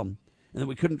problem and that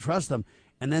we couldn't trust them?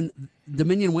 And then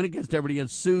Dominion went against everybody and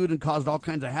sued and caused all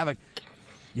kinds of havoc.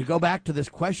 You go back to this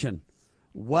question.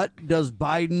 What does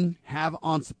Biden have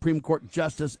on Supreme Court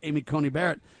Justice Amy Coney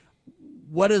Barrett?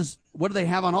 What do they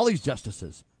have on all these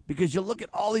justices? Because you look at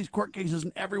all these court cases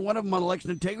and every one of them on election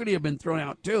integrity have been thrown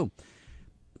out too.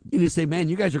 And you say, man,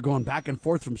 you guys are going back and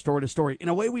forth from story to story. In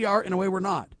a way we are, in a way we're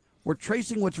not. We're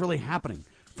tracing what's really happening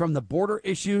from the border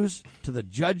issues to the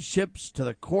judgeships to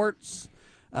the courts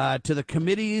to the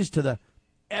committees to the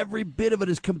every bit of it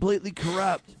is completely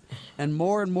corrupt. And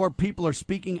more people are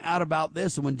speaking out about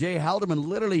this. And when Jay Halderman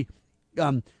literally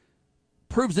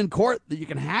proves in court that you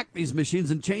can hack these machines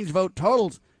and change vote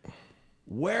totals,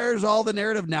 where's all the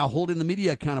narrative now holding the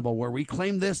media accountable? Where we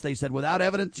claim this, they said without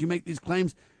evidence you make these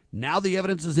claims. Now the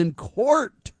evidence is in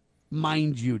court,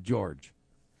 mind you, George.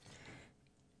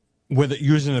 With it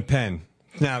using a pen.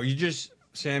 Now,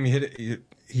 Sam, you hit it.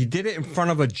 He did it in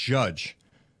front of a judge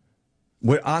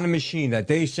on a machine that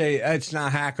they say it's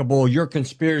not hackable. You're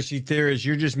conspiracy theorists.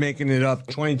 You're just making it up.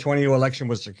 2020 election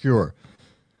was secure.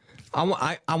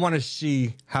 I want to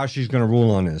see how she's going to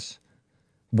rule on this.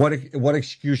 What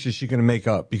excuse is she going to make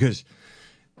up? Because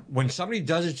when somebody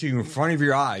does it to you in front of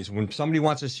your eyes, when somebody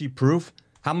wants to see proof,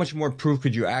 how much more proof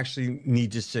could you actually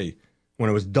need to see when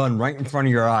it was done right in front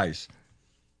of your eyes?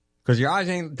 Because your eyes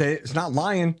it's not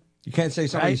lying. You can't say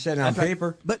somebody said it on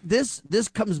paper. But this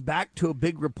comes back to a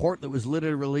big report that was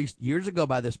literally released years ago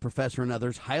by this professor and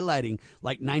others highlighting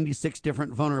like 96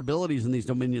 different vulnerabilities in these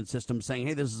Dominion systems saying,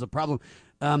 hey, this is a problem.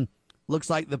 Looks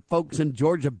like the folks in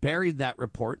Georgia buried that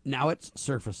report. Now it's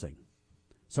surfacing.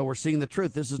 So we're seeing the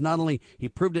truth. This is not only he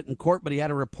proved it in court, but he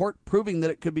had a report proving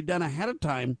that it could be done ahead of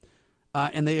time.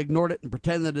 And they ignored it and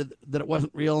pretended that it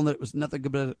wasn't real and that it was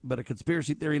nothing but a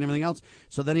conspiracy theory and everything else.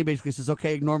 So then he basically says,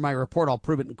 okay, ignore my report. I'll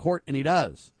prove it in court. And he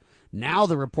does. Now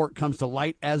the report comes to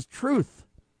light as truth.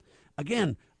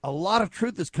 Again, a lot of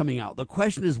truth is coming out. The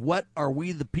question is, what are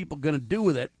we, the people, going to do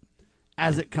with it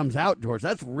as it comes out, George?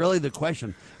 That's really the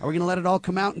question. Are we going to let it all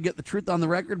come out and get the truth on the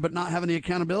record but not have any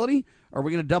accountability? Or are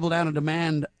we going to double down and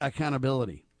demand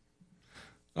accountability?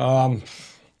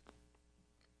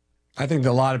 I think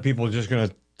that a lot of people are just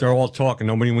they're all talk and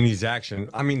nobody needs action.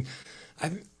 I mean,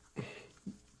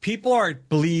 people are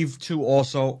believed to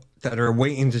also that are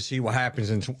waiting to see what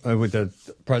happens with the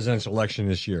presidential election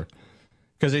this year.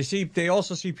 Because they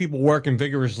also see people working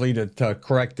vigorously to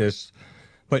correct this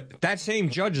But that same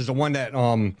judge is the one that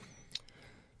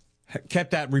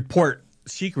kept that report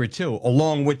secret, too,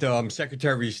 along with the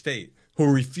Secretary of State,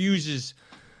 who refuses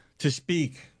to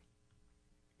speak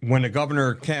when the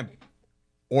Governor Kemp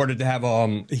ordered to have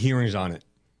hearings on it.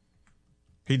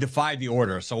 He defied the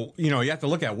order. So, you have to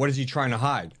look at what is he trying to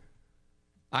hide.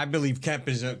 I believe Kemp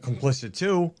is complicit,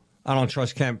 too. I don't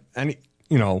trust Kemp.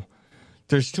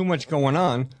 There's too much going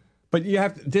on. But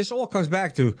this all comes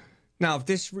back to, now,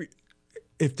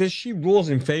 if she rules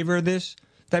in favor of this,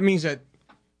 that means that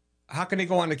how can they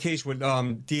go on the case with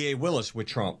D.A. Willis with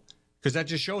Trump? Because that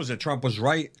just shows that Trump was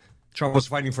right. Trump was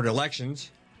fighting for the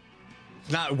elections.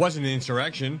 It wasn't an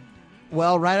insurrection.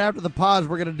 Well, right after the pause,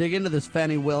 we're going to dig into this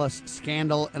Fani Willis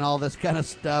scandal and all this kind of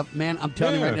stuff. Man, I'm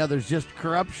telling you right now, there's just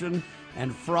corruption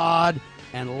and fraud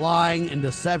and lying and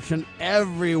deception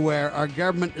everywhere. Our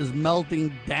government is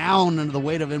melting down under the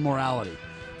weight of immorality.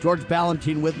 George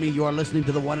Ballantine with me. You are listening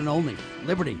to the one and only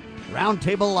Liberty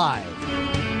Roundtable Live.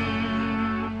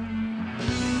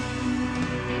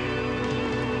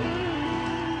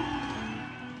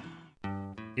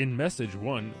 In message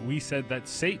 1, we said that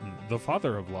Satan, the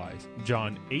father of lies,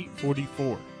 John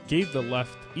 8:44, gave the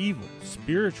left evil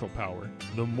spiritual power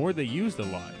the more they use the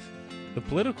lies. The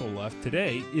political left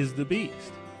today is the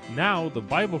beast. Now the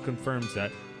Bible confirms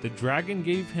that the dragon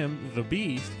gave him, the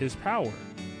beast, his power.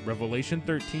 Revelation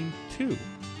 13:2.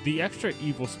 The extra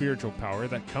evil spiritual power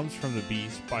that comes from the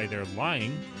beast by their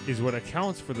lying is what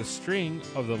accounts for the string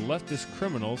of the leftist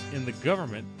criminals in the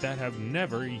government that have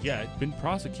never yet been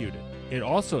prosecuted. It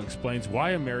also explains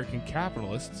why American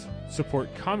capitalists support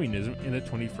communism in the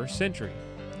 21st century.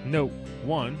 Note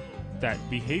 1. That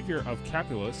behavior of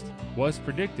capitalists was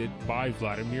predicted by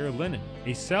Vladimir Lenin,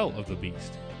 a cell of the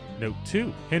beast. Note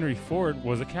 2. Henry Ford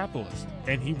was a capitalist,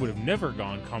 and he would have never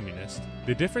gone communist.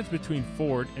 The difference between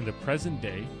Ford and the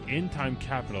present-day, end-time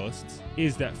capitalists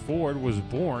is that Ford was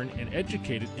born and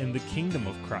educated in the kingdom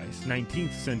of Christ,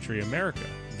 19th century America,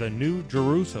 the New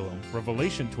Jerusalem,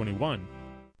 Revelation 21.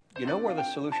 You know where the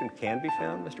solution can be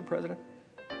found, Mr. President?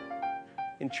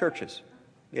 In churches,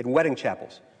 in wedding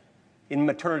chapels, in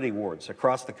maternity wards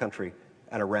across the country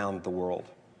and around the world.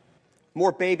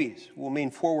 More babies will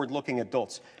mean forward-looking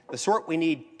adults, the sort we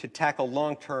need to tackle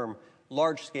long-term,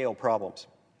 large-scale problems.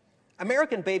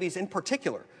 American babies in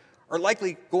particular are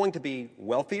likely going to be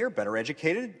wealthier, better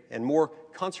educated, and more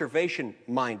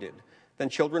conservation-minded than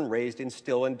children raised in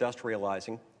still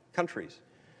industrializing countries.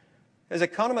 As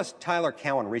economist Tyler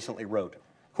Cowen recently wrote,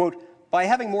 quote, "By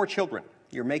having more children,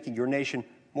 you're making your nation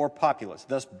more populous,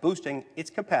 thus boosting its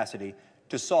capacity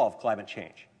to solve climate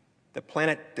change. The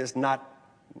planet does not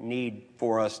need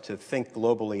for us to think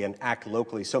globally and act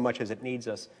locally so much as it needs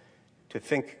us to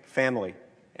think family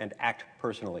and act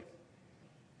personally.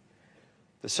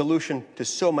 The solution to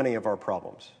so many of our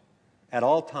problems, at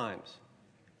all times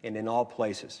and in all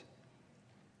places,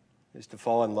 is to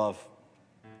fall in love,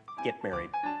 get married,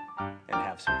 and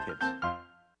have some kids."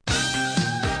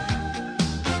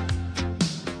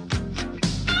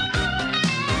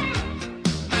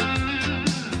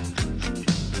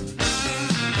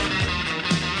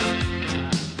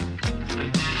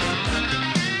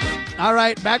 All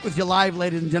right, back with you live,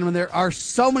 ladies and gentlemen. There are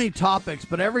so many topics,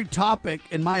 but every topic,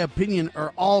 in my opinion,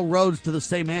 are all roads to the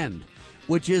same end,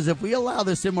 which is if we allow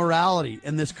this immorality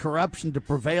and this corruption to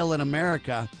prevail in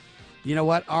America, you know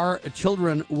what? Our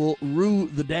children will rue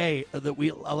the day that we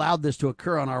allowed this to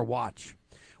occur on our watch.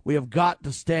 We have got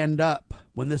to stand up.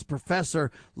 When this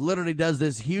professor literally does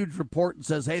this huge report and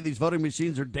says, hey, these voting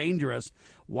machines are dangerous,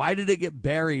 why did it get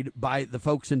buried by the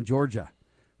folks in Georgia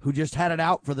who just had it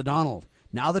out for the Donald?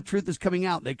 Now the truth is coming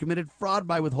out. They committed fraud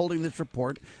by withholding this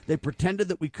report. They pretended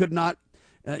that we could not,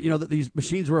 that these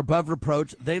machines were above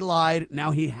reproach. They lied.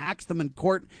 Now he hacks them in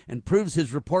court and proves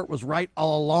his report was right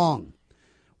all along.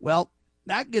 Well,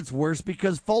 that gets worse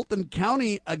because Fulton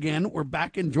County, again, we're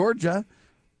back in Georgia.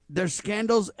 There's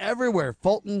scandals everywhere.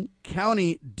 Fulton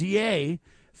County DA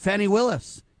Fani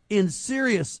Willis in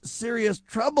serious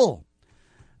trouble.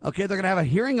 Okay, they're going to have a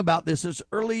hearing about this as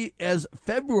early as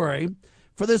February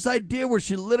for this idea where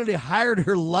she literally hired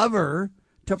her lover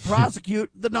to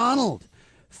prosecute the Donald.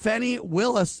 Fani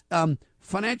Willis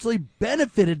financially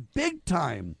benefited big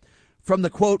time from the,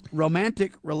 quote,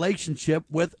 romantic relationship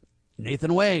with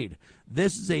Nathan Wade.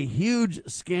 This is a huge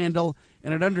scandal,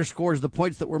 and it underscores the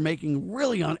points that we're making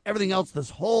really on everything else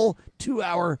this whole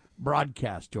 2-hour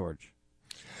broadcast, George.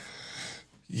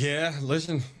 Yeah,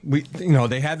 listen,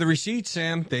 they had the receipts,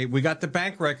 Sam. We got the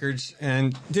bank records,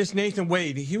 and this Nathan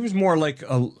Wade, he was more like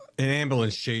an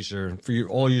ambulance chaser. For you,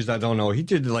 all you that don't know, he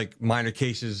did like minor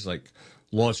cases like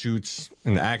lawsuits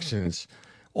and accidents.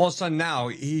 All of a sudden now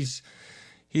he's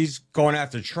he's going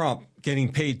after Trump,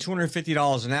 getting paid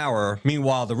 $250 an hour.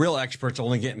 Meanwhile, the real experts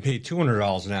only getting paid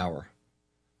 $200 an hour.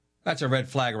 That's a red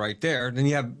flag right there. Then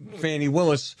you have Fani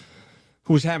Willis,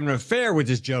 who's having an affair with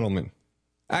this gentleman.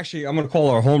 Actually, I'm going to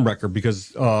call her a homewrecker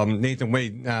because Nathan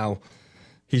Wade now,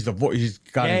 he's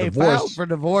got a divorce. He filed for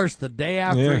divorce the day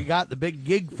after he got the big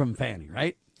gig from Fani,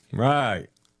 right? Right.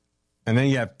 And then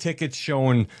you have tickets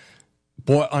showing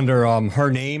bought under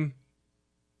her name.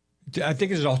 I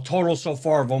think there's a total so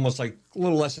far of almost like a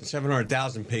little less than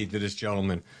 700,000 paid to this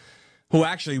gentleman, who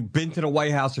actually been to the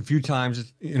White House a few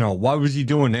times. You know, what was he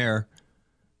doing there?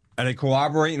 Are they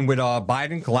collaborating with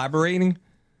Biden, collaborating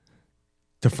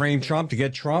to frame Trump, to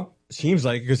get Trump? Seems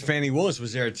like, because Fani Willis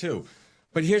was there too.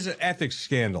 But here's an ethics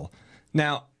scandal.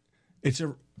 Now,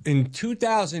 in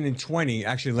 2020,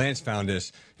 actually Lance found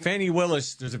this, Fani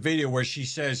Willis, there's a video where she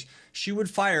says she would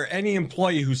fire any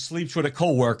employee who sleeps with a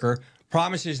coworker,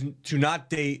 promises to not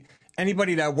date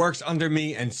anybody that works under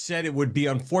me, and said it would be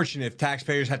unfortunate if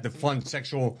taxpayers had to fund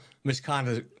sexual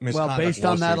misconduct. Well, based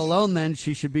on that alone, then,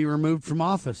 she should be removed from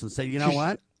office and say, you know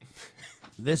what?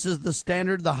 This is the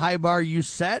standard, the high bar you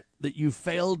set that you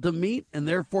failed to meet, and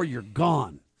therefore you're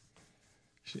gone.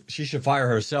 She should fire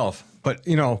herself. But,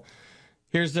 you know,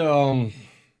 here's the, I'm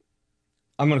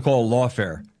going to call it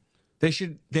lawfare.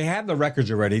 They have the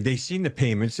records already. They've seen the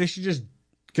payments. They should just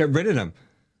get rid of them.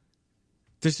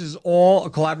 This is all a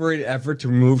collaborated effort to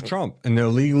remove Trump, and they're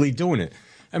legally doing it.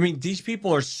 I mean, these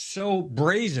people are so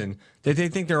brazen that they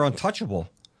think they're untouchable.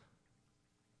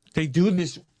 They do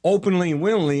this openly and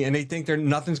willingly, and they think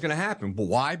nothing's going to happen. But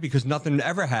why? Because nothing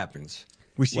ever happens.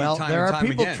 We see it time and time again. There are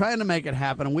people trying to make it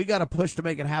happen, and we got to push to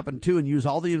make it happen, too, and use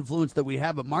all the influence that we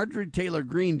have. But Marjorie Taylor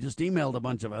Greene just emailed a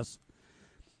bunch of us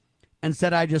and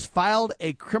said, I just filed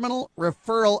a criminal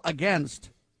referral against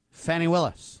Fani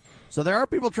Willis. So there are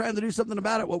people trying to do something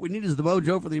about it. What we need is the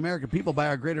mojo for the American people. By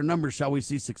our greater numbers, shall we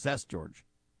see success, George?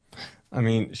 I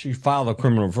mean, she filed a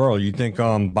criminal referral. You think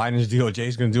Biden's DOJ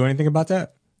is going to do anything about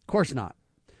that? Of course not.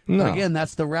 No. But again,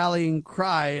 that's the rallying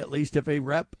cry, at least if a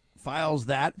rep files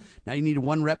that. Now you need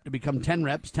 1 rep to become 10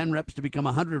 reps, 10 reps to become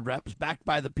 100 reps, backed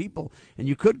by the people. And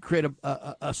you could create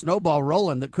a snowball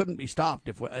rolling that couldn't be stopped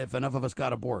if enough of us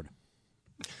got aboard.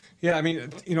 Yeah, I mean,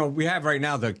 you know, we have right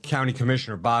now the county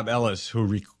commissioner, Bob Ellis,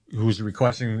 who's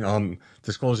requesting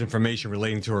disclose information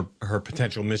relating to her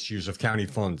potential misuse of county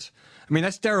funds. I mean,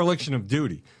 that's dereliction of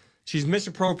duty. She's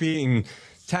misappropriating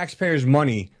taxpayers'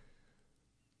 money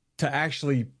to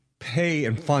actually pay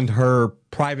and fund her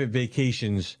private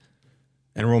vacations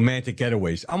and romantic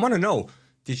getaways. I want to know,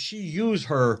 did she use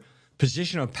her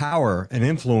position of power and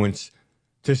influence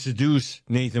to seduce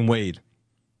Nathan Wade?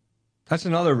 That's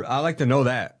another, I like to know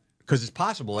that. Because it's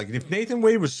possible. Like, if Nathan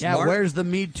Wade was smart... Yeah, where's the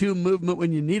Me Too movement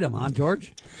when you need him, huh,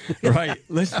 George? Right.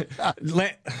 Listen,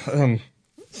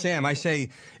 Sam, I say,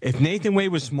 if Nathan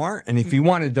Wade was smart and if he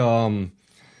wanted to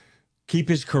keep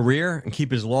his career and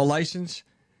keep his law license,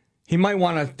 he might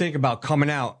want to think about coming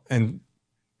out and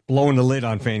blowing the lid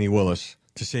on Fani Willis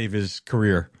to save his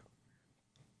career.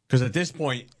 Because at this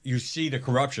point, you see the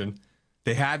corruption.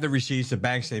 They have the receipts, the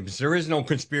bank statements. There is no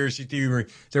conspiracy theory.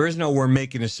 There is no we're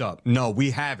making this up. No,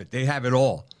 we have it. They have it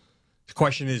all. The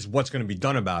question is what's going to be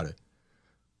done about it.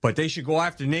 But they should go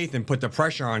after Nathan, put the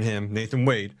pressure on him, Nathan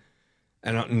Wade,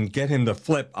 and get him to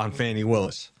flip on Fani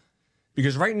Willis.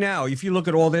 Because right now, if you look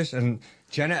at all this, and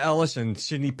Jenna Ellis and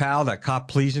Sidney Powell that cop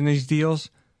pleas in these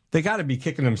deals, they got to be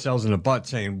kicking themselves in the butt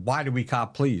saying, why did we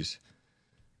cop pleas?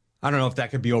 I don't know if that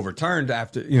could be overturned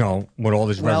after, you know, when all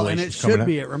this revelations Well, and it should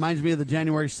be. It reminds me of the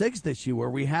January 6th issue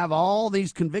where we have all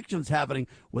these convictions happening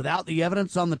without the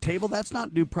evidence on the table. That's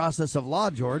not due process of law,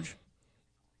 George.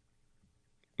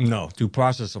 No, due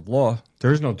process of law.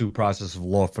 There is no due process of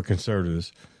law for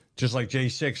conservatives. Just like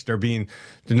J6,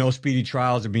 the no speedy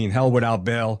trials are being held without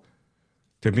bail.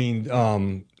 They're being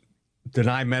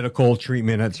denied medical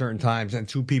treatment at certain times, and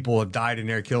 2 people have died in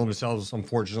there, killed themselves,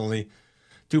 unfortunately.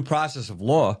 Due process of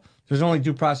law. There's only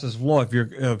due process of law if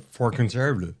you're for a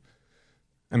conservative.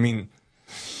 I mean,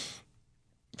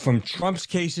 from Trump's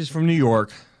cases from New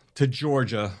York to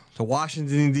Georgia to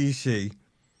Washington, D.C.,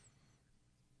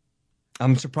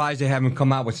 I'm surprised they haven't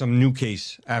come out with some new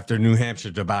case after New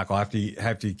Hampshire debacle, after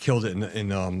he killed it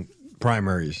in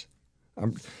primaries.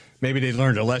 Maybe they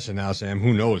learned a lesson now, Sam.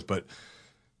 Who knows? But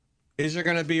is there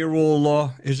going to be a rule of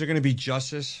law? Is there going to be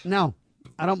justice? No,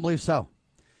 I don't believe so.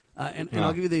 And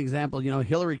I'll give you the example. You know,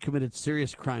 Hillary committed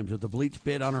serious crimes with the bleach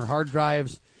bit on her hard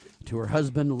drives, to her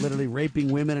husband literally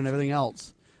raping women and everything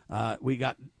else. We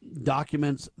got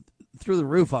documents through the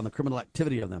roof on the criminal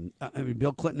activity of them. I mean,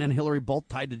 Bill Clinton and Hillary both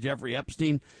tied to Jeffrey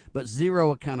Epstein, but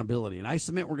zero accountability. And I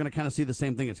submit we're going to kind of see the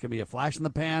same thing. It's going to be a flash in the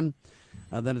pan.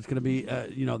 Then it's going to be,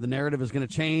 the narrative is going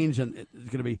to change, and it's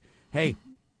going to be, hey,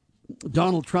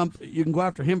 Donald Trump, you can go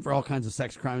after him for all kinds of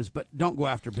sex crimes, but don't go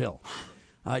after Bill.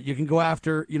 You can go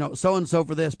after, so-and-so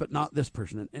for this, but not this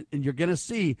person. And you're going to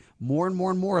see more and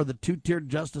more and more of the two-tiered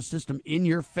justice system in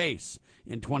your face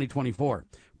in 2024.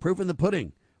 Proof in the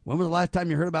pudding. When was the last time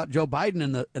you heard about Joe Biden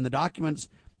and the documents,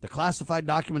 the classified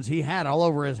documents he had all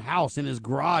over his house, in his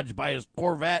garage, by his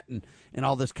Corvette, and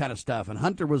all this kind of stuff? And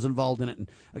Hunter was involved in it.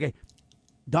 And, okay,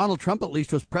 Donald Trump at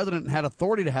least was president and had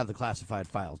authority to have the classified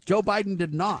files. Joe Biden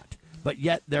did not. But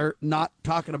yet they're not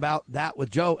talking about that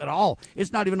with Joe at all.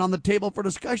 It's not even on the table for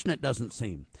discussion, it doesn't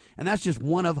seem. And that's just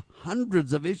one of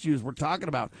hundreds of issues we're talking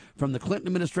about, from the Clinton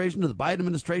administration to the Biden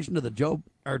administration to the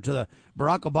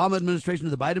Barack Obama administration to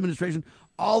the Biden administration,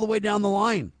 all the way down the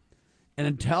line. And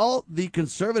until the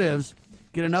conservatives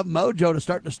get enough mojo to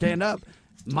start to stand up,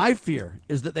 my fear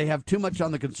is that they have too much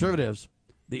on the conservatives,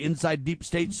 the inside deep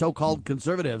state so-called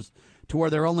conservatives, to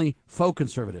where they're only faux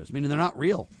conservatives, meaning they're not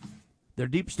real. They're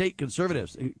deep state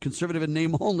conservatives, conservative in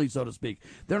name only, so to speak.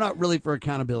 They're not really for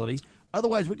accountability.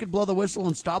 Otherwise, we could blow the whistle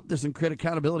and stop this and create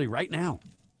accountability right now.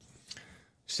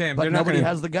 Sam, but nobody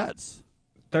has the guts.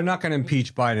 They're not going to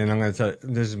impeach Biden. I'm going to tell you,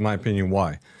 this is my opinion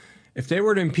why. If they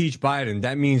were to impeach Biden,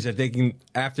 that means that they can,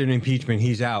 after an impeachment,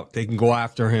 he's out. They can go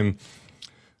after him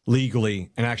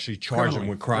legally and actually charge him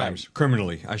with crimes,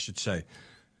 criminally, I should say.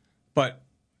 But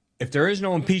if there is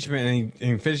no impeachment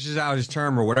and he finishes out his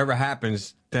term or whatever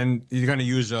happens, then you're going to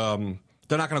use. They're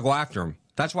not going to go after him.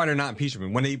 That's why they're not impeaching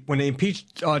him. When they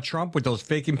impeached Trump with those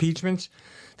fake impeachments,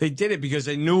 they did it because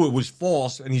they knew it was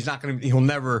false, and he's not going to. They'll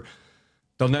never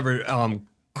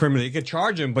criminally. They could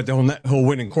charge him, but he'll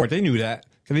win in court. They knew that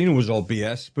because they knew it was all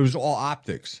BS, but it was all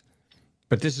optics.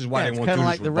 But this is why they won't do this. It's kind of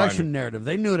like the Russian narrative.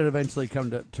 They knew it would eventually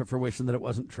come to fruition that it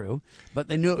wasn't true, but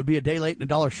they knew it would be a day late and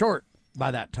 $1 short by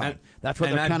that time. That's what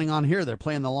they're counting on here. They're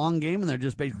playing the long game, and they're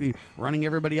just basically running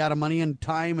everybody out of money and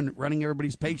time and running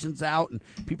everybody's patience out, and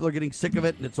people are getting sick of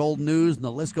it, and it's old news, and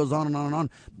the list goes on and on and on.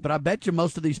 But I bet you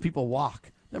most of these people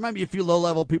walk. There might be a few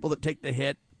low-level people that take the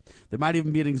hit. There might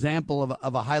even be an example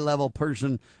of a high-level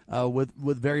person with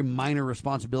very minor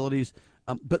responsibilities.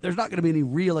 But there's not going to be any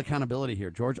real accountability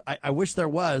here, George. I wish there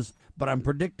was, but I'm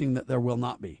predicting that there will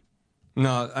not be.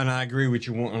 No, and I agree with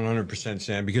you 100%,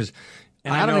 Sam, because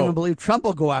And I don't even believe Trump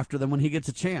will go after them when he gets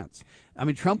a chance. I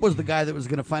mean, Trump was the guy that was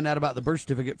going to find out about the birth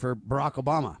certificate for Barack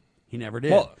Obama. He never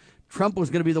did. Well, Trump was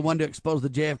going to be the one to expose the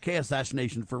JFK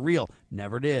assassination for real.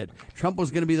 Never did. Trump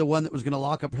was going to be the one that was going to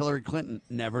lock up Hillary Clinton.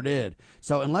 Never did.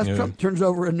 So unless Trump turns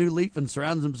over a new leaf and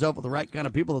surrounds himself with the right kind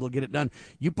of people that'll get it done,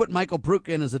 you put Michael Peroutka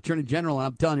in as Attorney General, and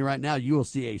I'm telling you right now, you will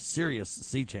see a serious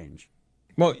sea change.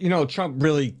 Well, Trump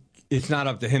really, it's not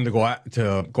up to him to go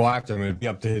after him. It'd be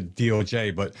up to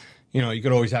DOJ, but you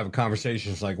could always have a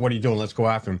conversation. It's like, what are you doing? Let's go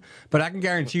after him. But I can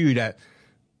guarantee you that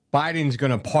Biden's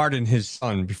going to pardon his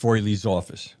son before he leaves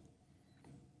office.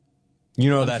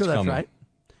 That's coming. Right.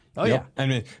 Oh, yeah.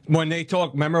 And when they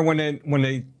talk, remember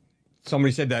when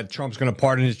somebody said that Trump's going to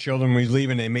pardon his children when he's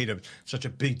leaving, they made such a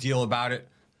big deal about it.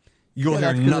 You'll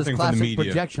hear nothing from the media.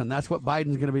 Projection. That's what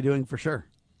Biden's going to be doing for sure.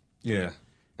 Yeah.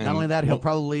 Not only that, he'll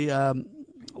probably,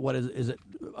 what is it,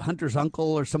 Hunter's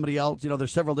uncle or somebody else?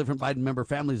 There's several different Biden member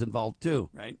families involved too,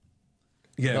 right?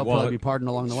 Yeah, they'll probably be pardoned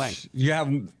along the way. You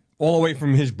have all the way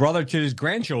from his brother to his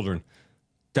grandchildren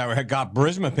that got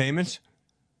Burisma payments.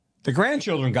 The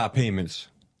grandchildren got payments.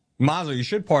 Mazza, you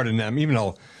should pardon them, even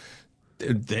though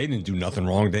they didn't do nothing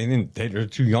wrong. They're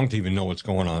too young to even know what's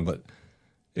going on. But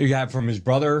you have from his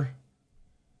brother,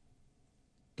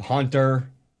 Hunter,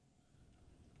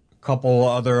 a couple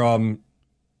other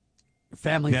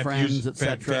family nephews, friends,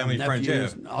 etc. Family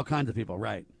nephews, friends, all kinds of people,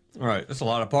 right? All right, that's a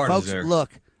lot of parties Folks, there.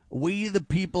 Look, we the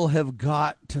people have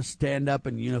got to stand up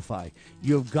and unify.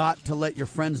 You've got to let your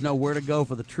friends know where to go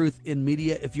for the truth in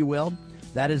media, if you will.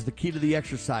 That is the key to the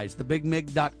exercise.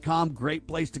 TheBigMig.com, great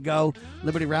place to go.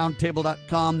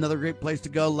 LibertyRoundtable.com, another great place to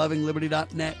go.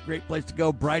 LovingLiberty.net, great place to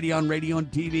go. Brighty on radio and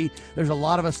TV. There's a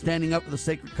lot of us standing up for the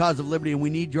sacred cause of liberty, and we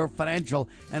need your financial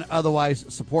and otherwise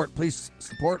support. Please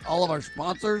support all of our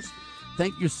sponsors.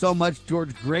 Thank you so much,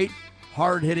 George. Great,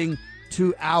 hard-hitting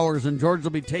 2 hours, and George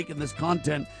will be taking this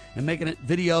content and making it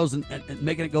videos and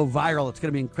making it go viral. It's going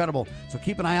to be incredible. So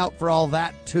keep an eye out for all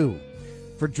that, too.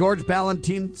 For George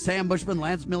Ballantine, Sam Bushman,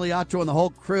 Lance Miliaccio, and the whole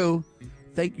crew,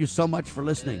 thank you so much for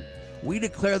listening. We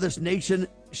declare this nation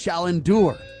shall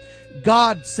endure.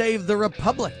 God save the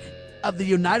Republic of the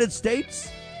United States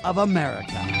of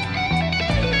America.